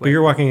in the big white but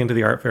you're room. walking into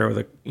the art fair with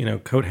a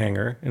coat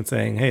hanger and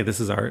saying, "Hey, this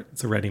is art.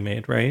 It's a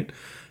ready-made, right?"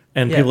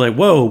 And people are like,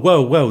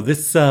 "Whoa!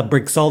 This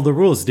brick solved the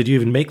rules. Did you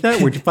even make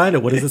that? Where'd you find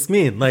it? What does this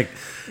mean?" Like,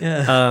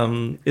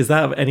 is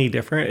that any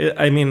different?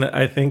 I mean,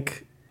 I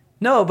think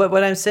No, but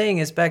what I'm saying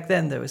is back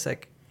then there was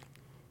like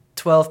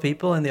 12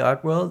 people in the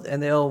art world,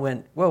 and they all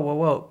went, whoa, whoa,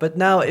 whoa. But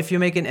now, if you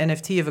make an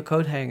NFT of a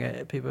coat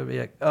hanger, people will be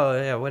like, oh,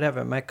 yeah,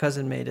 whatever. My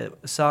cousin made a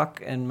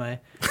sock, and my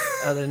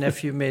other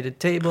nephew made a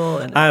table,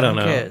 and I don't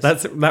who know. cares?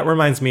 That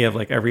reminds me of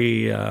like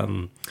every,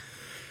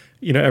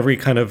 every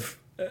kind of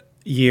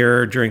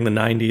year during the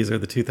 90s or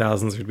the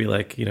 2000s would be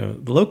like,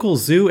 the local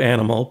zoo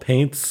animal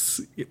paints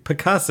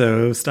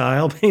Picasso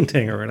style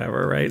painting or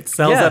whatever, right?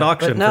 Sells at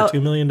auction for $2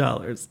 million.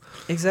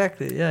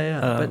 Exactly.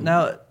 Yeah. But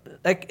now,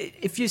 like,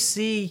 if you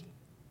see,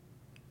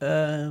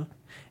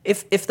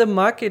 if the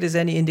market is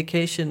any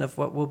indication of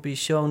what will be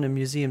shown in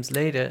museums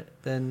later,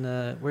 then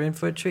we're in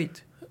for a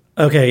treat.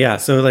 Okay. Yeah.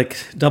 So like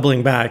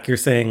doubling back, you're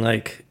saying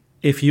like,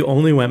 if you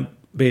only went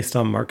based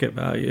on market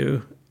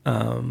value,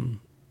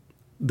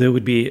 there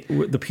would be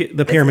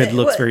the pyramid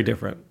looks very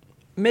different.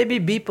 Maybe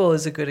Beeple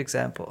is a good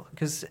example,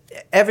 because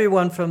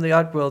everyone from the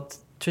art world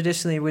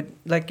traditionally would,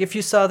 like, if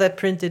you saw that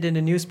printed in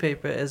a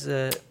newspaper as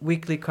a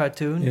weekly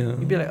cartoon,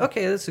 you'd be like,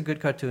 okay, that's a good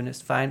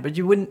cartoonist, fine, but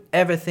you wouldn't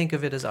ever think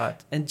of it as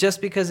art. And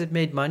just because it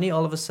made money,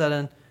 all of a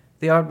sudden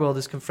the art world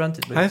is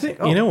confronted with it. I think,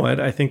 you know what,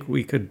 I think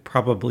we could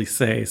probably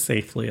say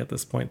safely at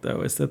this point,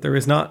 though, is that there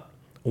is not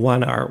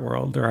one art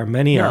world. There are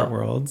many art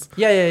worlds.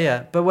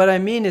 Yeah. But what I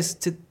mean is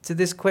to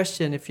this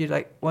question, if you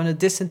like want to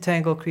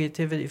disentangle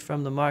creativity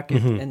from the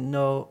market and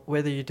know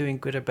whether you're doing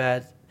good or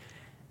bad,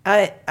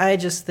 I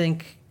just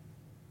think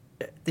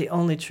the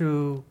only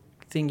true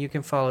thing you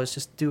can follow is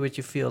just do what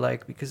you feel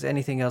like, because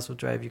anything else will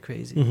drive you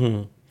crazy.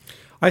 Mm-hmm.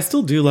 I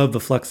still do love the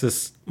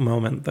Fluxus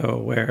moment, though,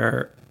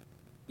 where,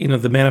 the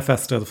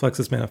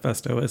Fluxus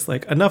manifesto is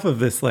like, enough of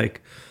this,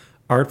 like,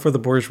 art for the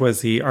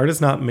bourgeoisie. Art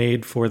is not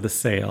made for the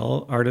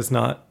sale. Art is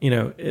not,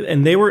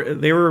 and they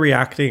were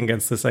reacting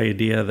against this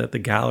idea that the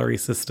gallery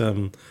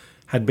system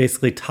had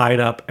basically tied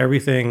up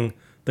everything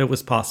that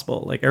was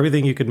possible. Like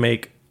everything you could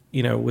make,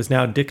 was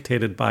now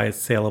dictated by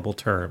saleable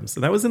terms.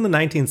 And that was in the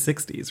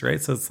 1960s,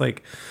 right? So it's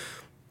like,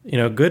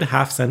 a good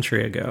half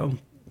century ago.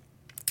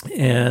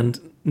 And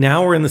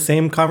now we're in the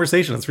same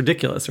conversation. It's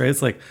ridiculous, right?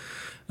 It's like,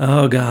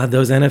 oh God,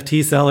 those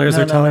NFT sellers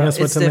are telling us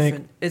what to make.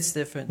 It's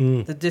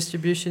different. The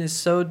distribution is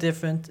so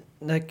different.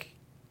 Like,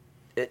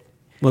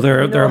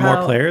 there are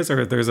more players,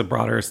 or there's a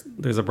broader.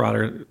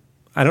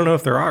 I don't know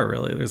if there are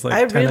really. There's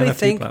like 10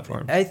 NFT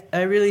platforms.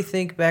 I really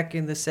think back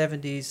in the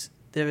 70s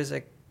there was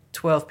like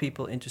 12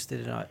 people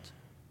interested in art.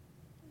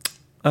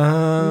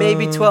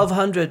 Maybe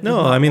 1,200.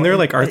 No, I mean there are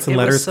like arts and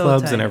letters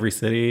clubs in every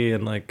city,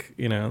 and like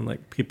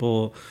like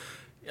people.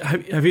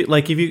 Have you,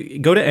 like, if you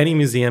go to any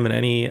museum in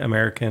any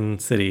American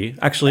city,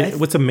 actually,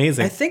 what's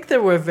amazing? I think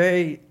there were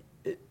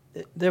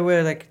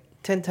like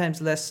 10 times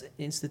less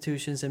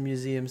institutions and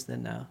museums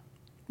than now.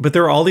 But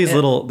there are all these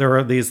there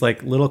are these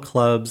like little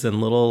clubs and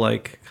little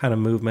like kind of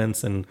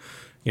movements, and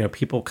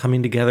people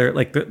coming together.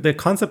 Like the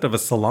concept of a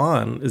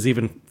salon is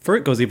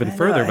goes even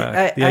further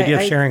back. The idea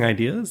of sharing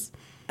ideas.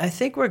 I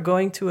think we're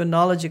going to a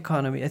knowledge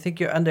economy. I think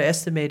you're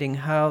underestimating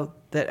how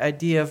that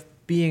idea of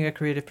being a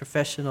creative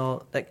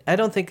professional, like, I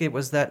don't think it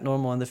was that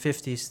normal in the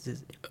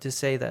 50s to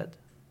say that.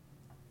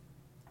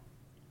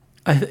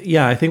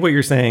 I think what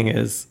you're saying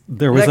is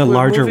there was a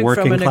larger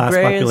working class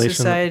population.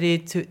 From an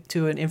agrarian society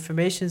to an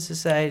information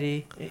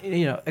society,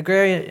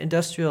 agrarian,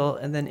 industrial,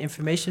 and then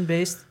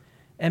information-based.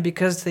 And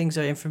because things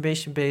are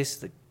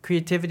information-based,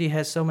 creativity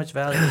has so much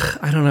value.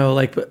 I don't know,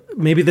 like,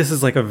 maybe this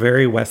is like a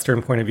very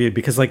Western point of view,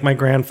 because like my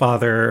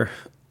grandfather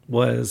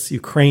was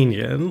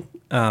Ukrainian,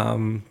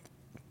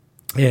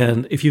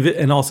 and if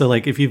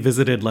you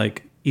visited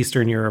like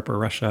Eastern Europe or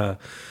Russia,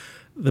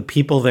 the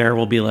people there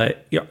will be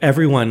like,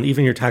 everyone,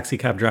 even your taxi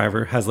cab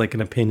driver, has like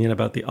an opinion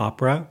about the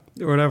opera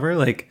or whatever.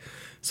 Like,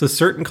 so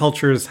certain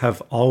cultures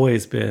have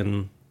always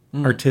been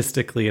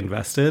artistically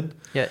invested,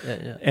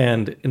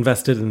 and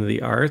invested in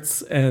the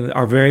arts, and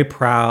are very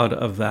proud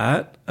of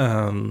that.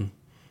 And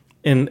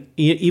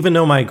even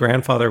though my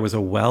grandfather was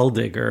a well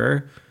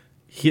digger,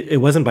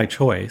 it wasn't by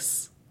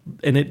choice.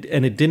 And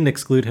it didn't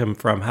exclude him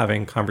from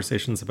having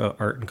conversations about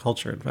art and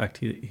culture. In fact,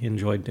 he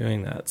enjoyed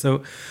doing that.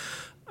 So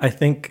I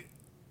think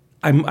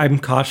I'm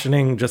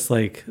cautioning just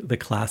like the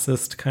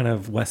classist kind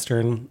of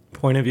Western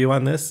point of view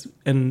on this.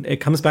 And it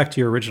comes back to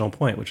your original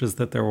point, which is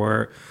that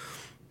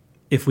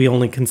if we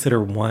only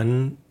consider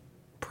one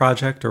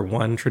project or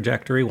one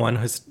trajectory, one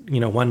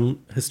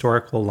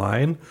historical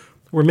line,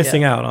 we're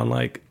missing out on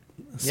like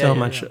so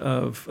much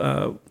of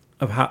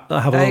how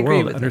the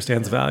world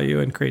understands value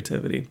and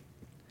creativity.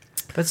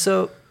 But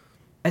so,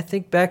 I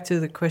think back to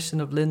the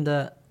question of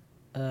Linda.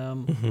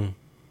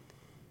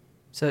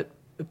 So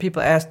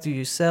people ask, do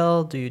you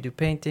sell? Do you do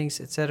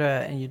paintings,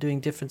 etc.? And you're doing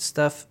different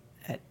stuff.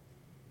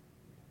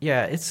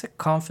 It's a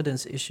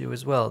confidence issue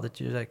as well.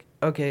 That you're like,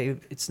 okay,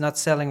 it's not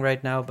selling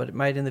right now, but it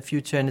might in the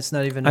future, and it's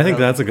not even. I think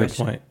that's a good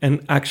point.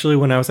 And actually,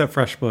 when I was at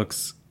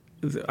FreshBooks,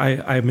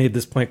 I made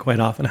this point quite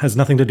often. It has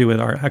nothing to do with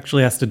art. It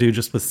actually has to do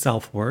just with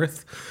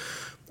self-worth,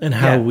 and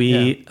how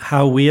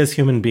we as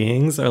human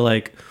beings are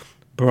like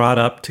brought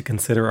up to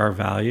consider our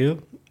value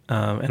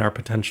and our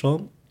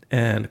potential.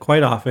 And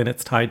quite often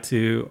it's tied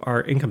to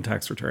our income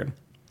tax return.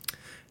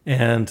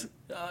 And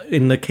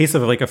in the case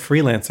of like a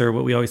freelancer,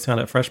 what we always found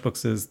at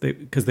FreshBooks is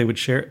because they would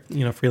share,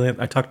 freelance.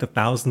 I talked to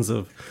thousands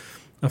of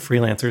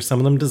freelancers, some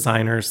of them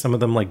designers, some of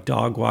them like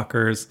dog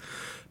walkers,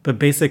 but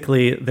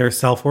basically their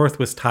self-worth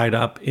was tied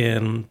up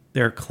in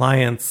their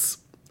clients'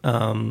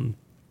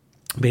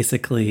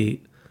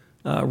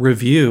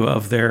 review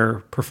of their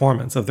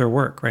performance of their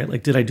work, right?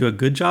 Like, did I do a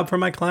good job for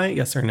my client?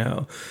 Yes or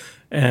no?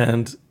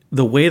 And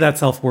the way that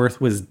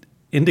self-worth was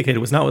indicated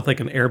was not with like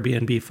an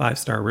Airbnb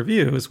 5-star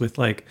review. It was with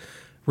like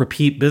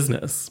repeat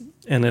business.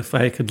 And if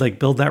I could like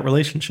build that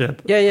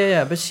relationship.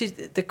 Yeah. But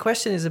the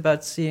question is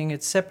about seeing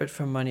it separate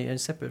from money and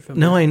separate from.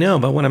 No, I know.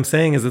 But what I'm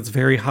saying is it's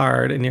very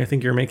hard. And I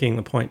think you're making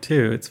the point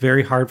too. It's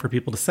very hard for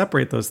people to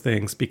separate those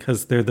things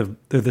because they're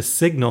the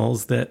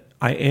signals that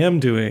I am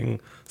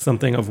doing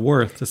something of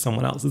worth to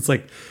someone else. It's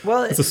like,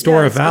 it's a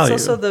store of value.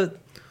 It's also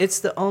it's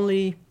the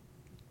only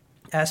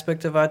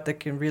aspect of art that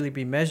can really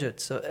be measured.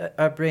 So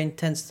our brain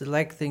tends to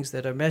like things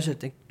that are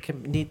measured and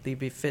can neatly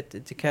be fit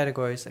into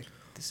categories like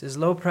this is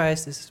low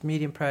price, this is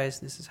medium price,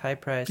 this is high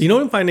price. You know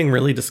what I'm finding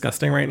really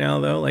disgusting right now,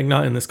 though? Like,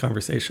 not in this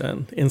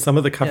conversation. In some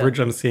of the coverage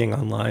I'm seeing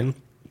online.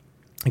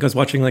 Like, I was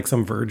watching like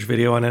some Verge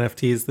video on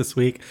NFTs this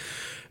week.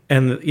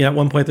 And at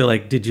one point they're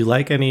like, did you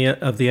like any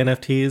of the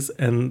NFTs?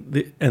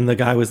 And the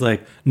guy was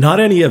like, not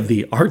any of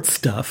the art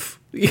stuff.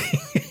 And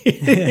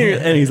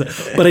he's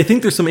like, but I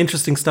think there's some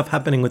interesting stuff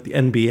happening with the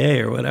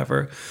NBA or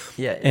whatever.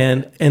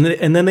 And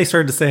then they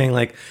started saying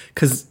like,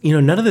 because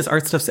none of this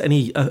art stuff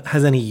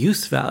has any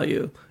use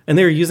value, and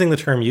they were using the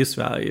term use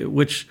value,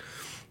 which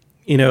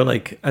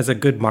like as a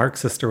good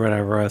Marxist or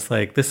whatever, I was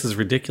like, this is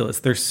ridiculous.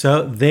 They're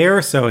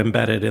so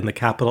embedded in the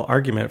capital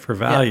argument for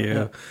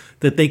value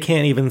that they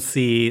can't even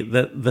see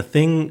that the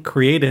thing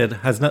created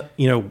has not,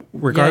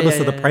 regardless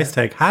of the price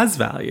tag, has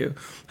value,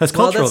 has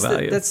cultural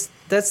value.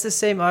 That's the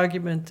same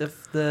argument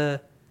of the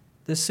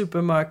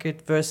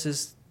supermarket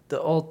versus the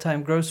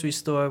old-time grocery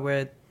store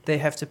where they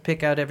have to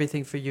pick out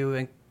everything for you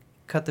and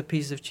cut the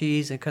piece of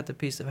cheese and cut the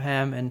piece of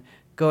ham and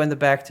go in the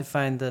back to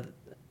find the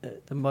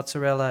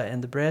mozzarella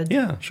and the bread.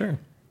 Yeah, sure.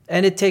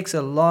 And it takes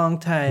a long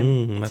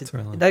time.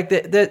 Mozzarella. Like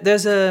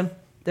there's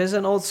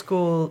an old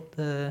school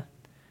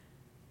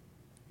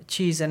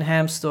cheese and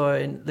ham store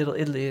in Little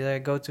Italy that I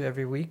go to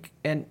every week,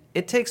 and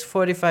it takes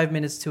 45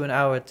 minutes to an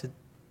hour to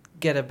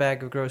get a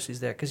bag of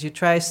groceries there because you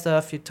try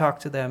stuff, you talk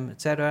to them,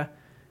 etc.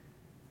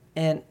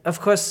 And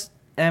of course,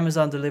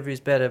 Amazon delivery is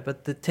better,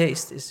 but the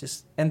taste is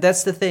just, and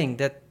that's the thing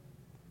that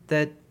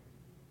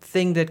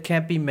thing that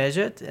can't be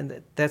measured,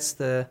 and that's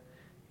the.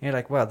 You're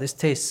like, wow, this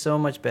tastes so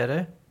much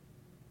better.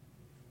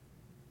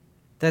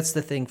 That's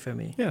the thing for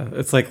me. Yeah,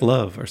 it's like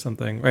love or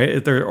something,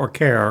 right? Or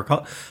care.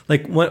 Or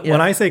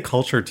when I say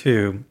culture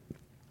too,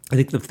 I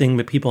think the thing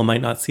that people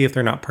might not see if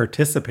they're not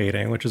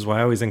participating, which is why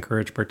I always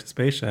encourage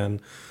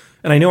participation.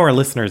 And I know our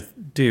listeners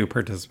do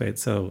participate,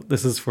 so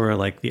this is for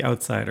like the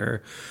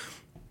outsider.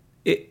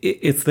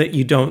 It's that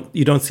you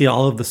don't see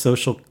all of the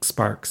social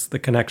sparks, the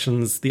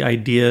connections, the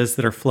ideas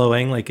that are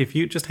flowing. Like if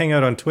you just hang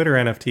out on Twitter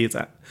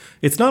NFTs,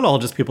 it's not all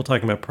just people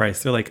talking about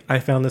price. They're like, I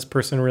found this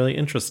person really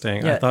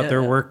interesting. I thought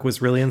their work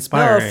was really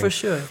inspiring. No, for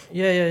sure.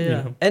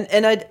 Yeah.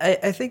 And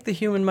I think the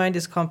human mind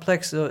is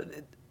complex. So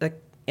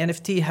like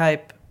NFT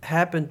hype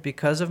happened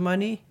because of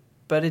money,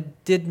 but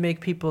it did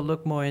make people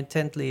look more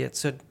intently at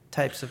certain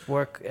types of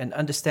work and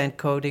understand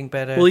coding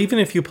better. Well, even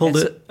if you pulled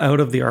it out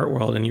of the art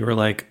world and you were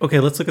like,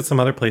 okay, let's look at some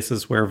other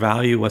places where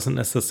value wasn't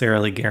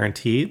necessarily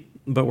guaranteed,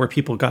 but where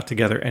people got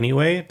together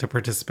anyway to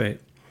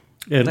participate.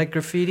 And like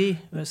graffiti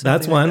or something.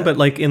 That's one, but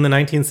like in the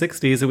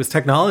 1960s, it was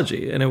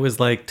technology, and it was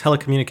like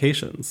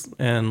telecommunications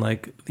and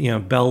like,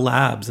 Bell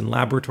Labs and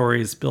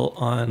laboratories built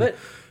on,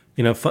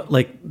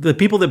 like the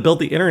people that built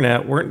the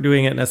internet weren't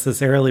doing it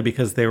necessarily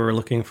because they were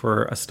looking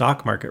for a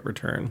stock market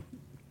return.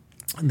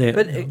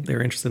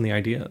 They're interested in the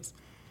ideas.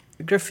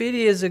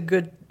 Graffiti is a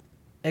good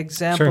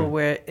example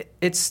where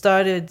it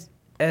started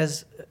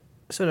as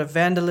sort of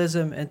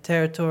vandalism and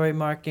territory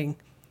marking.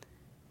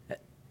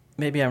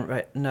 Maybe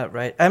I'm not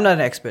right. I'm not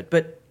an expert,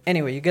 but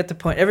anyway, you get the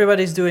point.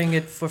 Everybody's doing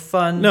it for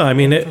fun. No, I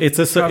mean it is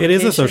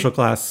a social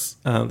class,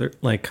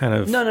 like kind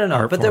of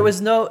no. But there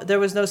was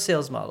no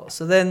sales model.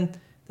 So then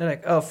they're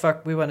like, oh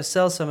fuck, we want to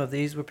sell some of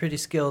these. We're pretty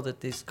skilled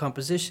at these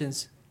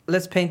compositions.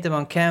 Let's paint them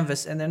on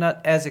canvas, and they're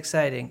not as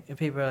exciting. And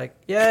people are like,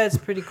 yeah, it's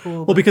pretty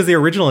cool. Well, because the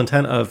original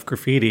intent of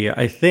graffiti,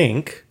 I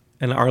think,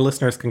 and our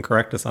listeners can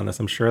correct us on this,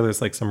 I'm sure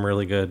there's like some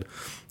really good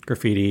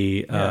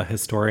graffiti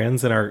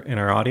historians in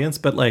our audience,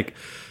 but like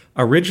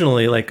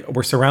originally, like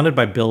we're surrounded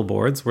by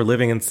billboards, we're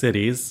living in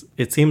cities.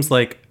 It seems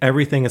like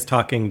everything is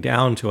talking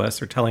down to us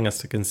or telling us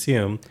to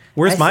consume.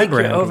 Where's my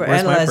brand?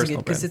 Where's my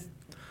personal brand?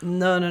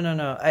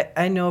 No.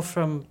 I know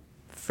from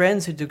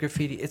friends who do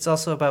graffiti, it's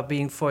also about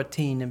being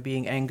 14 and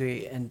being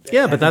angry and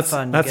but that's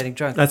fun and getting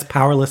drunk. That's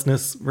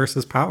powerlessness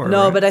versus power.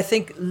 No, right? But I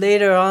think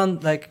later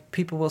on, like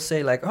people will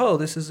say, like, "Oh,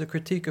 this is a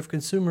critique of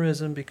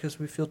consumerism because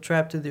we feel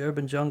trapped in the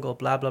urban jungle."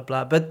 Blah blah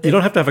blah. But you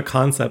don't have to have a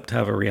concept to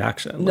have a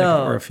reaction,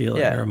 or a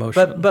feeling or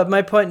emotion. But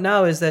my point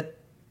now is that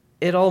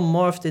it all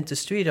morphed into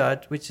street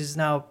art, which is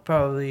now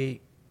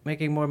probably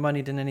making more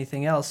money than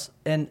anything else,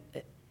 and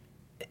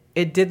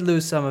it did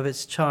lose some of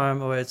its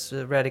charm or its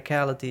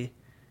radicality.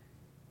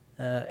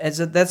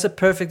 That's a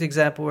perfect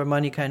example where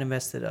money kind of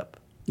messed it up.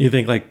 You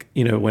think like,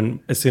 you know,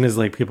 as soon as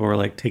like people were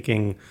like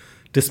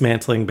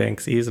dismantling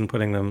Banksies and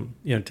putting them,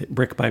 you know,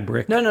 brick by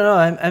brick. No.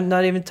 I'm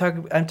not even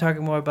talking. I'm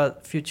talking more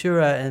about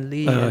Futura and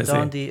Lee and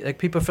Dondi, like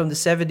people from the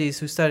 '70s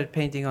who started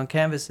painting on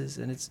canvases,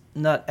 and it's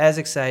not as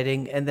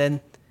exciting. And then,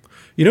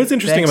 you know, what's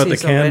interesting about the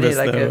canvas,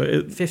 like though,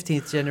 a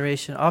 15th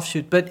generation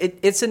offshoot. But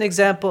it's an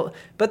example.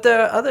 But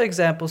there are other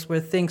examples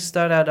where things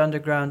start out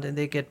underground and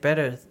they get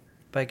better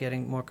by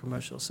getting more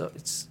commercial. So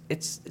it's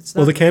not.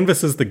 Well, the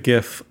canvas is the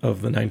GIF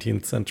of the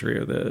 19th century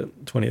or the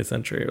 20th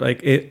century.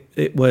 Like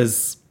it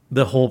was,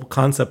 the whole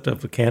concept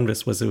of the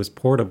canvas was it was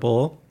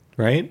portable,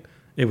 right?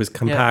 It was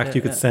compact.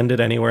 You could send it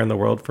anywhere in the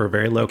world for a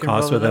very low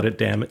cost without it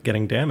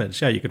getting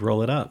damaged. Yeah, you could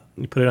roll it up.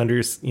 You put it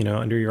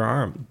under your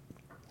arm.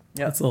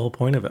 Yeah, that's the whole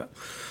point of it.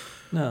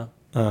 No,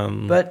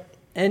 but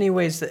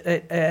anyways,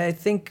 I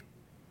think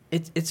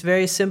it's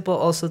very simple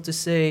also to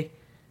say,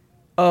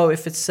 oh,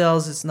 if it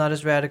sells, it's not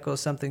as radical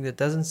as something that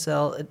doesn't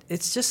sell.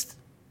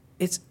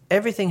 It's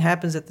everything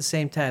happens at the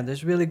same time.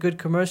 There's really good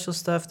commercial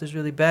stuff. There's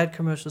really bad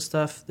commercial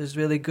stuff. There's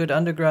really good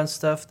underground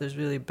stuff. There's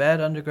really bad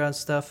underground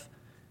stuff,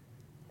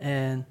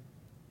 and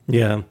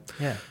yeah.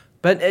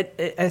 But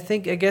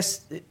I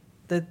guess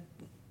that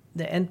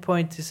the end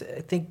point is,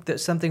 I think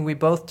that something we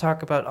both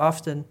talk about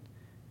often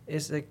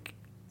is like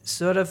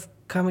sort of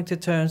coming to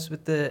terms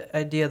with the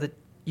idea that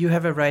you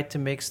have a right to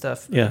make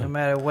stuff, no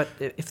matter what,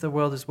 if the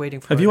world is waiting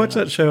for it. Have you watched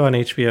that show on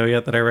HBO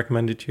yet that I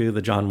recommended to you,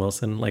 the John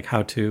Wilson, like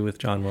How To with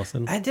John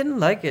Wilson? I didn't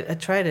like it. I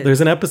tried it. There's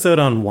an episode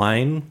on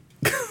wine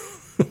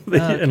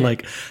and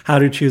like how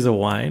to choose a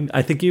wine.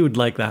 I think you would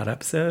like that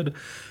episode.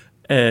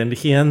 And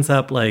he ends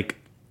up like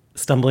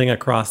stumbling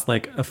across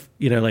like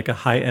a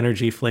high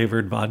energy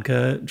flavored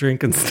vodka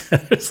drink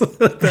instead or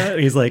something like that.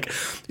 And he's like,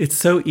 it's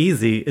so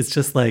easy. It's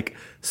just like,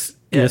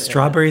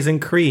 strawberries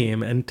and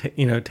cream and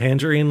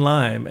tangerine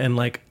lime, and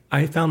like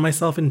I found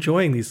myself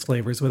enjoying these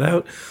flavors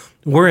without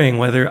worrying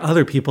whether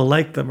other people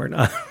like them or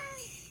not.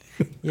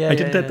 I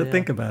didn't have to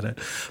think about it,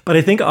 but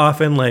I think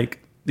often like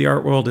the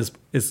art world is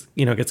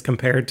gets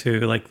compared to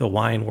like the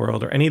wine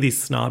world or any of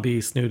these snobby,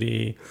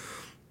 snooty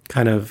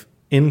kind of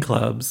in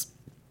clubs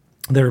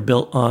that are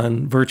built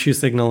on virtue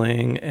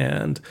signaling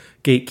and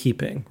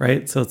gatekeeping,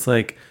 right? So it's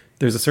like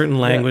there's a certain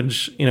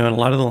language, and a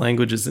lot of the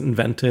language is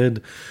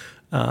invented.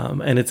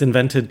 And it's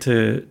invented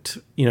to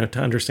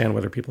understand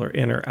whether people are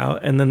in or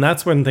out. And then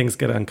that's when things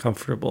get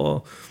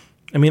uncomfortable.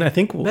 I mean, I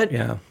think,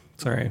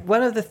 sorry.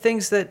 One of the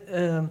things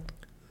that,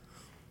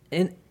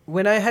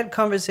 when I had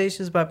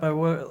conversations about my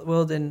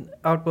world in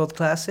Outworld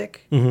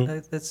Classic,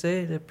 let's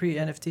say, the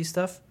pre-NFT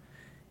stuff,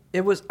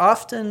 it was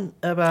often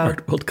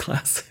about... Outworld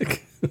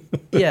Classic.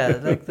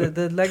 Like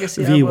the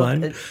legacy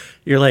V1.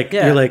 You're like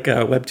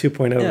Web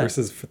 2.0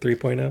 versus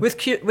 3.0.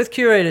 With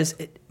curators,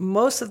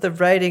 most of the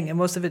writing and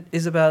most of it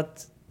is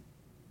about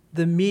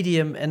the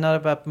medium and not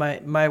about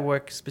my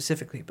work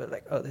specifically. But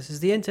like, oh, this is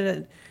the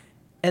internet.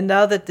 And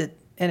now that the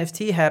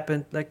NFT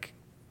happened, like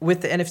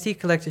with the NFT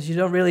collectors, you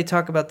don't really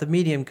talk about the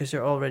medium because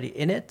you're already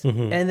in it.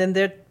 And then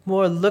they're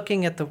more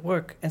looking at the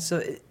work. And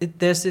so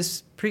there's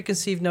this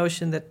preconceived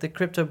notion that the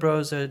crypto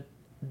bros are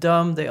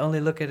dumb. They only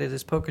look at it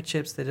as poker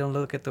chips. They don't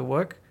look at the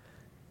work.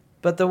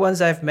 But the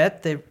ones I've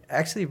met, they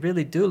actually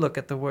really do look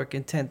at the work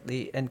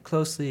intently and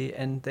closely,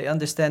 and they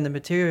understand the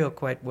material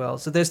quite well.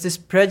 So there's this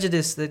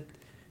prejudice that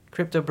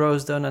crypto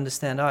bros don't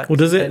understand art. Well,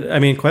 does it,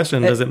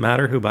 does it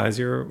matter who buys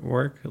your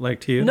work, like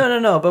to you?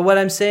 No. But what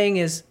I'm saying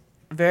is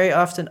very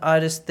often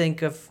artists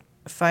think of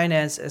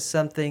finance as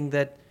something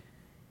that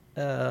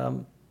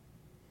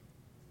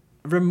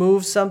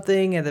remove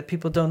something and that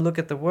people don't look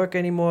at the work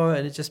anymore,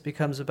 and it just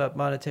becomes about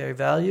monetary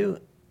value.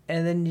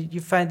 And then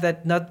you find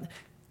that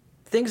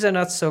things are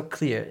not so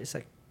clear. It's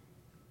like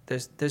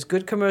there's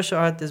good commercial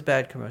art, there's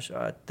bad commercial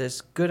art, there's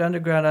good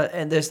underground art,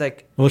 and there's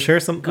like we'll share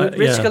some good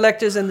rich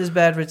collectors and there's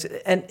bad rich,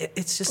 and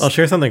it's just. I'll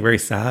share something very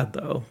sad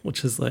though,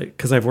 which is like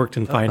because I've worked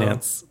in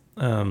finance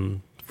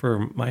for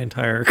my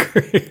entire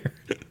career,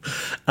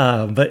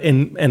 but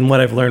in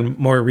what I've learned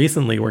more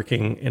recently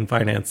working in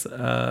finance.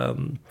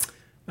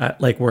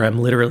 Like where I'm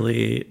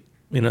literally,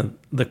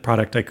 the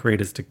product I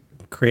create is to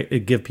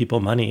give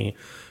people money.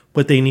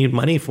 What they need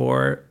money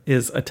for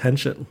is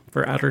attention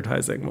for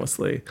advertising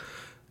mostly.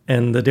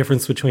 And the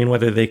difference between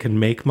whether they can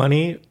make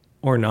money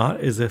or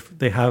not is if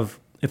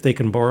they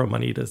can borrow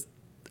money to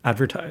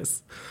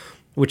advertise,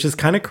 which is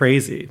kind of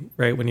crazy,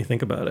 right? When you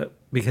think about it,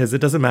 because it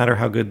doesn't matter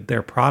how good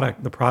the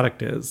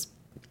product is.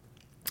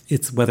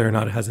 It's whether or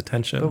not it has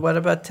attention. But what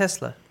about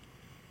Tesla?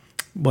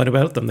 What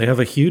about them? They have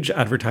a huge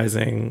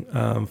advertising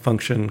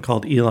function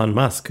called Elon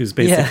Musk, who's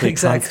basically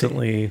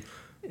constantly,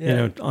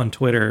 on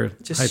Twitter,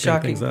 just hyping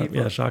shocking things up. people.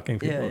 Yeah, shocking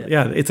people.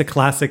 Yeah, it's a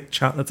classic.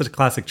 That's a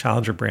classic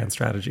challenger brand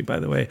strategy, by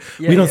the way.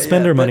 Yeah, we don't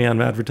spend our money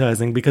on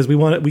advertising because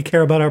we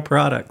care about our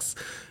products,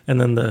 and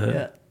then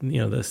the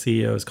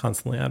CEO is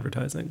constantly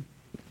advertising.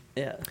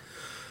 Yeah.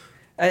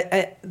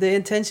 The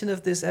intention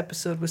of this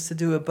episode was to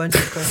do a bunch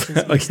of questions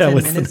Oh, each yeah, 10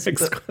 what's the minutes,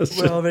 next but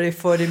question? we're already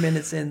 40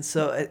 minutes in,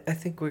 so I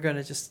think we're going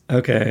to just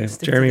Okay,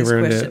 stick Jeremy to this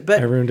ruined question. it. But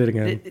I ruined it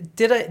again.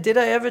 did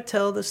I ever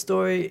tell the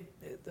story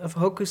of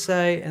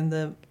Hokusai and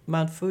the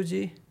Mount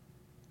Fuji?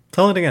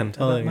 Tell it again.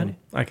 Tell About it again. money?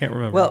 I can't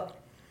remember. Well,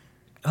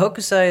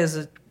 Hokusai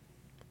is,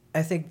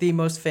 I think, the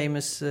most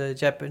famous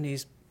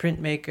Japanese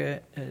printmaker,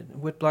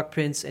 woodblock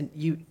prints, and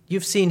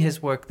you've seen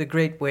his work. The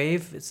Great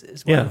Wave is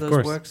one Yeah, of of those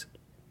course. works.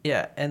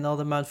 Yeah, and all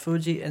the Mount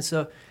Fuji. And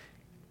so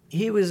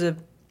he was a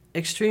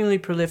extremely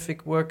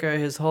prolific worker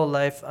his whole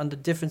life under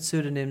different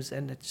pseudonyms,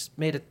 and it just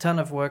made a ton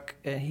of work.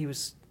 And he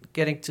was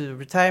getting to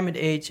retirement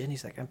age, and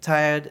he's like, I'm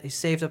tired. He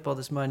saved up all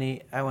this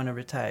money. I want to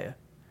retire.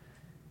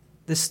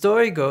 The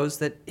story goes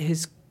that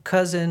his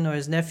cousin or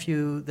his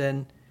nephew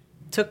then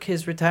took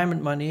his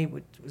retirement money,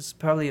 which was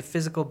probably a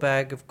physical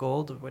bag of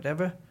gold or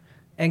whatever,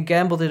 and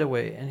gambled it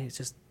away. And he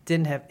just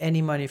didn't have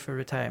any money for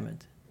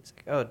retirement. It's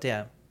like, oh,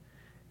 damn.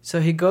 So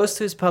he goes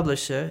to his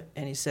publisher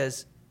and he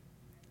says,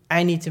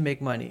 I need to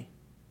make money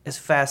as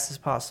fast as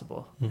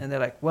possible. And they're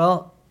like,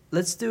 well,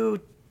 let's do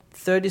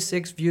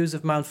 36 views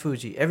of Mount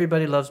Fuji.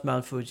 Everybody loves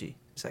Mount Fuji.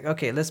 It's like,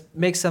 okay, let's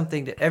make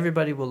something that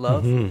everybody will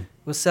love.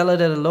 We'll sell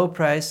it at a low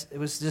price. It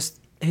was just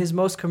his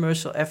most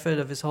commercial effort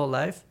of his whole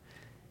life.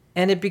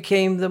 And it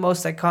became the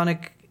most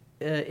iconic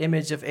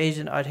image of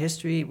Asian art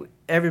history.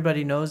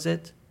 Everybody knows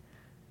it.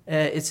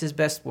 It's his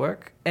best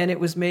work. And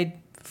it was made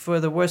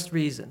for the worst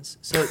reasons.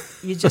 So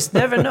you just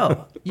never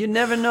know. You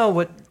never know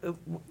what,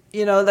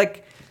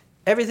 like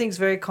everything's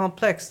very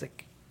complex.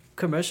 Like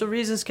commercial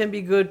reasons can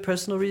be good,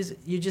 personal reasons,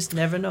 you just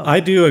never know. I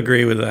do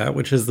agree with that,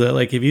 which is that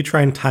like if you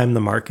try and time the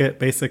market,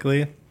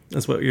 basically,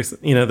 that's what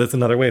that's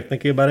another way of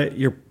thinking about it.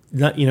 You're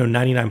not,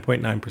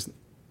 99.9%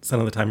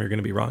 of the time you're going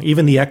to be wrong.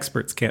 Even the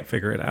experts can't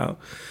figure it out.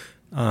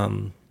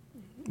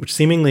 Which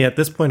seemingly at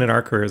this point in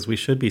our careers, we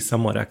should be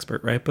somewhat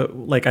expert, right? But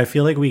like, I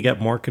feel like we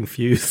get more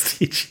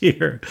confused each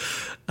year.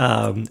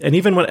 And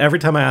even every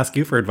time I ask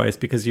you for advice,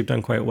 because you've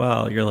done quite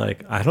well, you're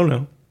like, I don't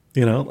know,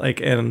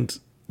 and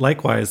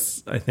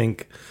likewise, I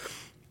think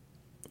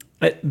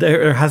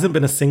there hasn't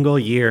been a single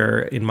year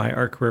in my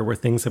art career where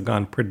things have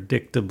gone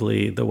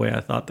predictably the way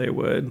I thought they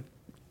would.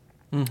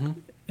 Mm-hmm.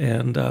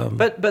 And,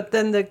 but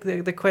then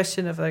the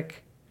question of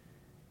like,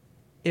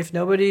 if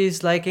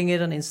nobody's liking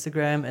it on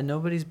Instagram and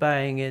nobody's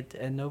buying it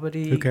and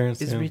nobody Who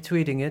cares? is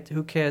retweeting it,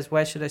 who cares?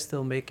 Why should I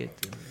still make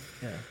it?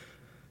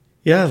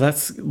 Yeah,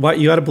 that's what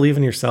you got to believe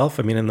in yourself.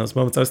 I mean, in those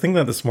moments, I was thinking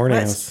that this morning.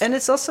 And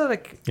it's also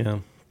like,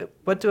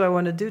 what do I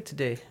want to do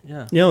today?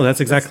 Yeah. That's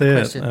exactly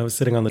That's it. I was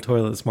sitting on the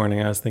toilet this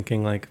morning. I was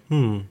thinking like,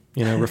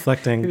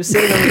 reflecting. You were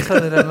sitting on the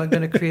toilet. I'm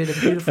going to create a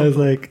beautiful. I was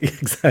like,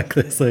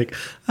 exactly. It's like,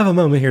 I have a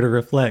moment here to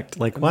reflect.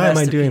 Like, why am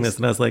I doing this?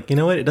 And I was like, you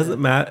know what? It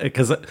doesn't matter,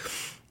 because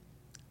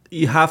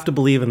you have to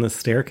believe in the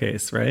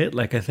staircase, right?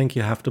 Like, I think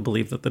you have to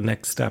believe that the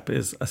next step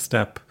is a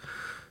step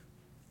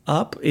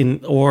up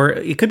or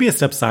it could be a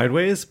step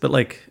sideways, but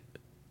like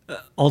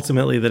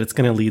ultimately that it's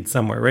going to lead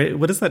somewhere, right?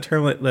 What is that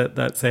term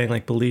that saying,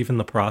 like, believe in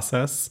the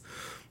process,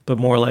 but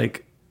more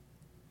like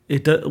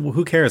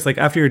who cares? Like,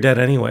 after you're dead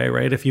anyway,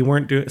 right? If you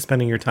weren't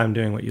spending your time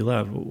doing what you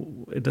love,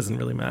 it doesn't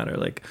really matter.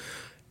 Like,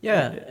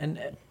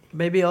 and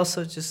maybe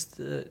also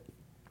just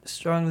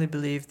strongly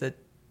believe that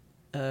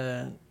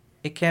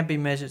it can't be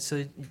measured,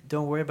 so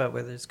don't worry about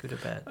whether it's good or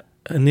bad.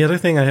 And the other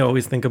thing I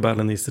always think about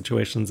in these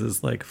situations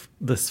is like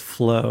this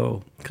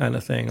flow kind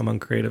of thing among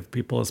creative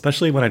people,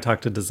 especially when I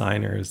talk to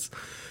designers,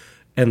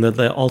 and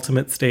the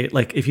ultimate state.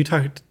 Like, if you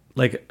talk,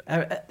 like,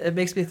 it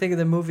makes me think of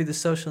the movie The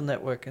Social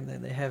Network, and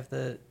then they have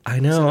the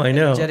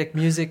energetic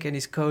music, and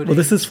he's coding. Well,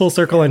 this is full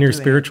circle on your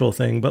spiritual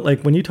thing, but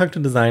like when you talk to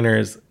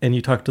designers and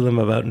you talk to them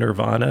about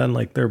Nirvana and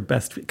like their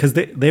best, because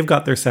they've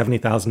got their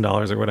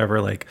 $70,000 or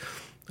whatever, like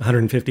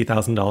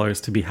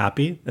 $150,000 to be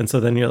happy. And so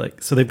then you're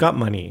like, so they've got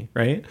money,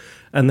 right?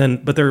 And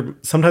then, but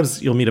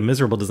sometimes you'll meet a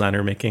miserable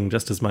designer making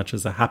just as much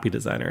as a happy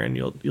designer, and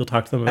you'll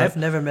talk to them about. I've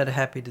never met a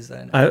happy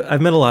designer.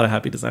 I've met a lot of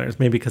happy designers,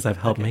 maybe because I've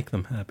helped make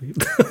them happy.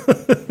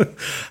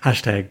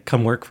 Hashtag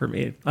come work for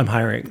me. I'm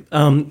hiring.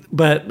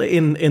 But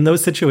in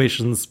those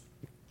situations,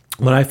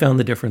 what I found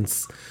the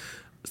difference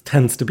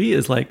tends to be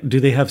is like, do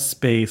they have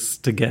space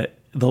to get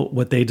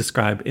what they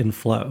describe in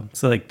flow?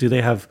 So like, do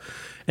they have,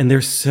 and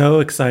they're so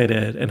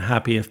excited and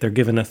happy if they're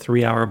given a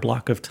 3-hour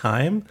block of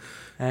time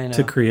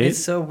to create.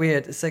 It's so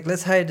weird. It's like,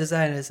 let's hire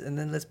designers and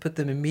then let's put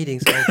them in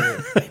meetings all day.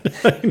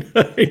 I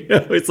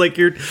know. It's like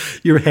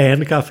you're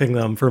handcuffing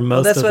them for most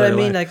of their life. That's what I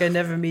mean. Like, I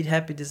never meet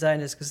happy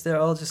designers because they're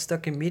all just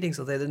stuck in meetings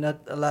all day. They're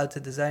not allowed to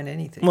design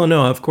anything. Well,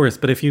 no, of course.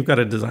 But if you've got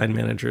a design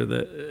manager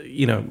that,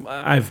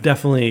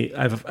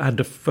 I've had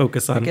to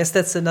focus on. I guess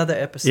that's another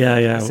episode.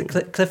 Yeah. It's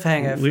a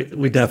cliffhanger.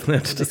 We definitely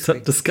have to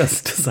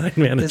discuss design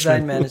management.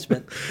 Design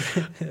management.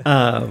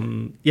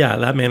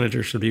 That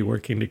manager should be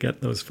working to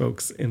get those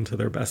folks into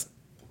their best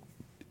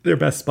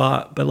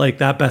spot. But like,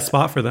 that best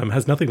spot for them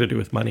has nothing to do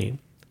with money.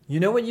 You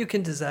know what you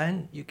can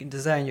design? You can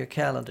design your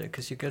calendar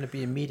because you're going to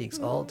be in meetings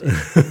all day.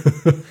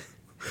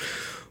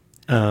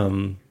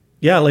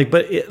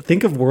 But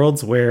think of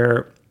worlds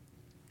where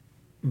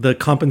the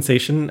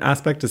compensation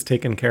aspect is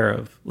taken care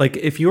of. Like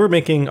if you were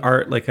making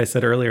art, like I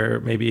said earlier,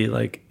 maybe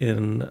like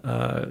in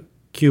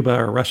Cuba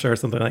or Russia or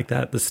something like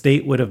that, the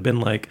state would have been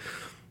like,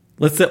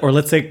 let's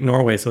say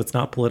Norway, so it's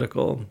not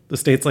political. The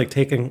state's like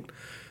taking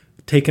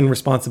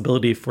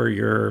responsibility for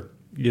your,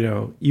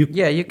 you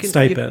can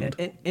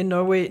stipend. In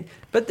Norway,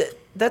 but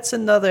that's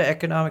another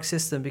economic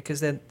system, because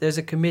then there's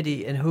a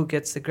committee and who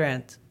gets the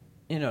grant.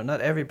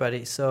 Not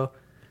everybody. So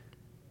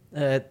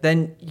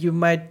then you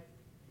might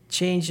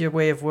change your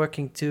way of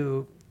working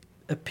to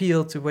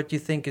appeal to what you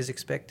think is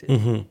expected.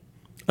 Mm-hmm.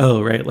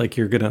 Oh, right. Like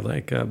you're gonna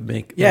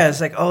make. Yeah,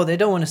 it's like, oh, they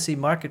don't want to see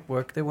market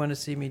work. They want to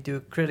see me do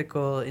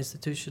critical,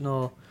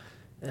 institutional,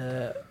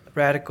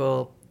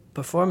 radical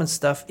performance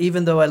stuff,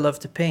 even though I love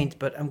to paint,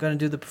 but I'm going to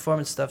do the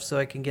performance stuff so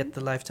I can get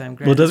the lifetime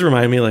grant. Well, it does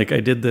remind me, like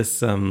I did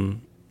this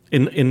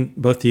in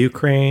both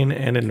Ukraine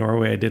and in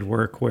Norway. I did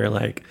work where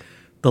like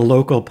the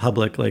local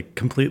public like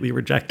completely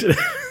rejected it.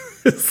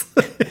 It's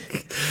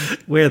like,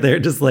 where they're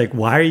just like,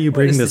 why are you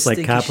bringing this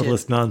like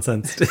capitalist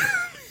nonsense to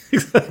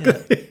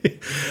exactly.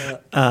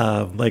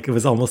 Yeah. Like it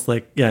was almost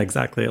like, yeah,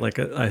 exactly, like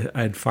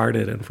I'd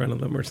farted in front of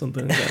them or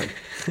something like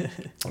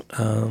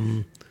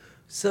that.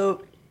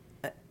 So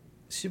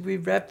should we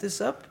wrap this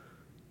up?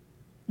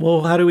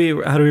 Well, how do we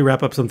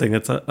wrap up something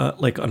that's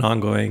like an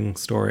ongoing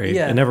story?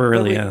 Yeah, it never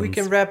really ends. We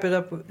can wrap it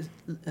up with,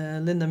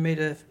 Linda made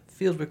a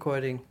field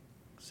recording.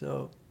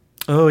 So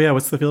oh yeah,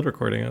 what's the field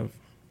recording of?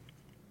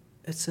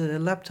 It's a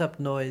laptop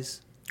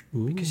noise.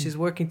 Ooh. Because she's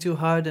working too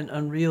hard and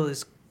Unreal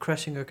is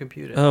crushing her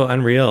computer. Oh,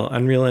 Unreal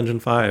Engine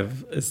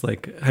 5 is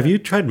like, have you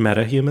tried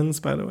MetaHumans,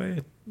 by the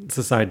way? It's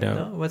a side note.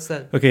 No, what's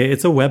that? Okay,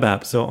 it's a web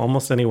app, so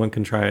almost anyone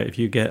can try it. If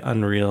you get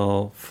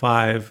Unreal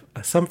 5,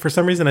 for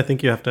some reason I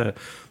think you have to,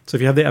 so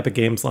if you have the Epic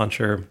Games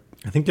launcher,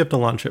 I think you have to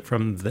launch it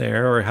from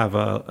there or have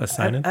a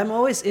sign-in. I'm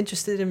always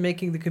interested in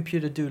making the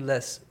computer do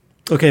less.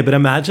 Okay, but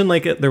imagine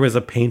like there was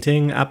a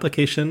painting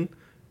application,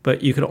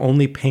 but you could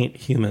only paint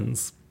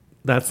humans.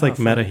 That's like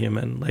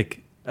MetaHuman.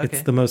 Like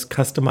it's the most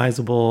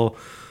customizable,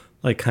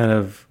 like kind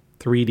of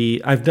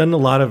 3D. I've done a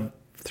lot of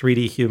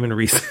 3D human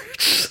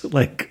research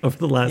like over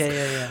the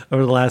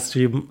last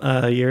few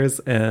years,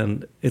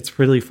 and it's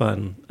really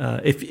fun.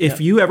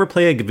 If you ever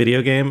play a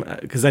video game,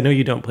 because I know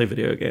you don't play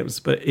video games,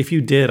 but if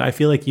you did, I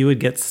feel like you would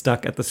get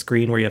stuck at the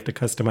screen where you have to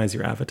customize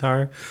your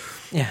avatar.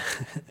 Yeah.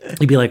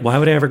 You'd be like, why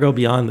would I ever go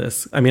beyond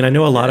this? I mean, I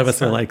know a lot of us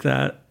are like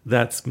that.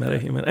 That's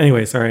MetaHuman.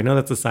 Anyway, sorry, I know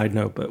that's a side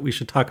note, but we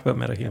should talk about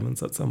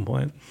MetaHumans at some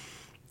point.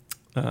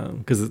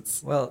 Because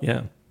it's,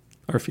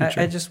 our future.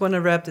 I just want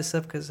to wrap this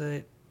up because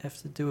I have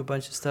to do a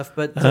bunch of stuff.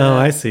 But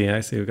I see.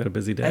 We've got a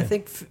busy day. I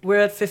think we're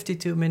at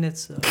 52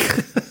 minutes. So.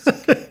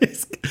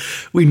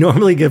 We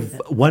normally give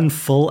 1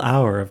 full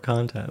hour of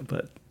content,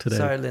 but today...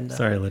 Sorry,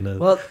 Linda.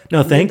 Well,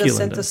 no, thank you, Linda.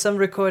 Sent us some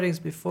recordings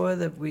before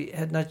that we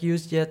had not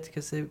used yet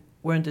because they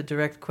weren't a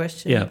direct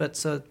question. Yeah. But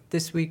so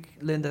this week,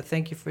 Linda,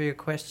 thank you for your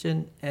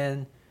question,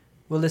 and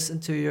we'll listen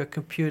to your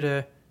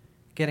computer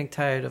getting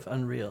tired of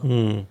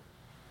Unreal.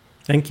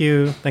 Thank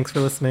you. Thanks for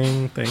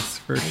listening. Thanks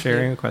for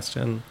sharing a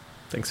question.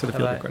 Thanks for the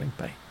field recording.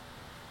 Bye.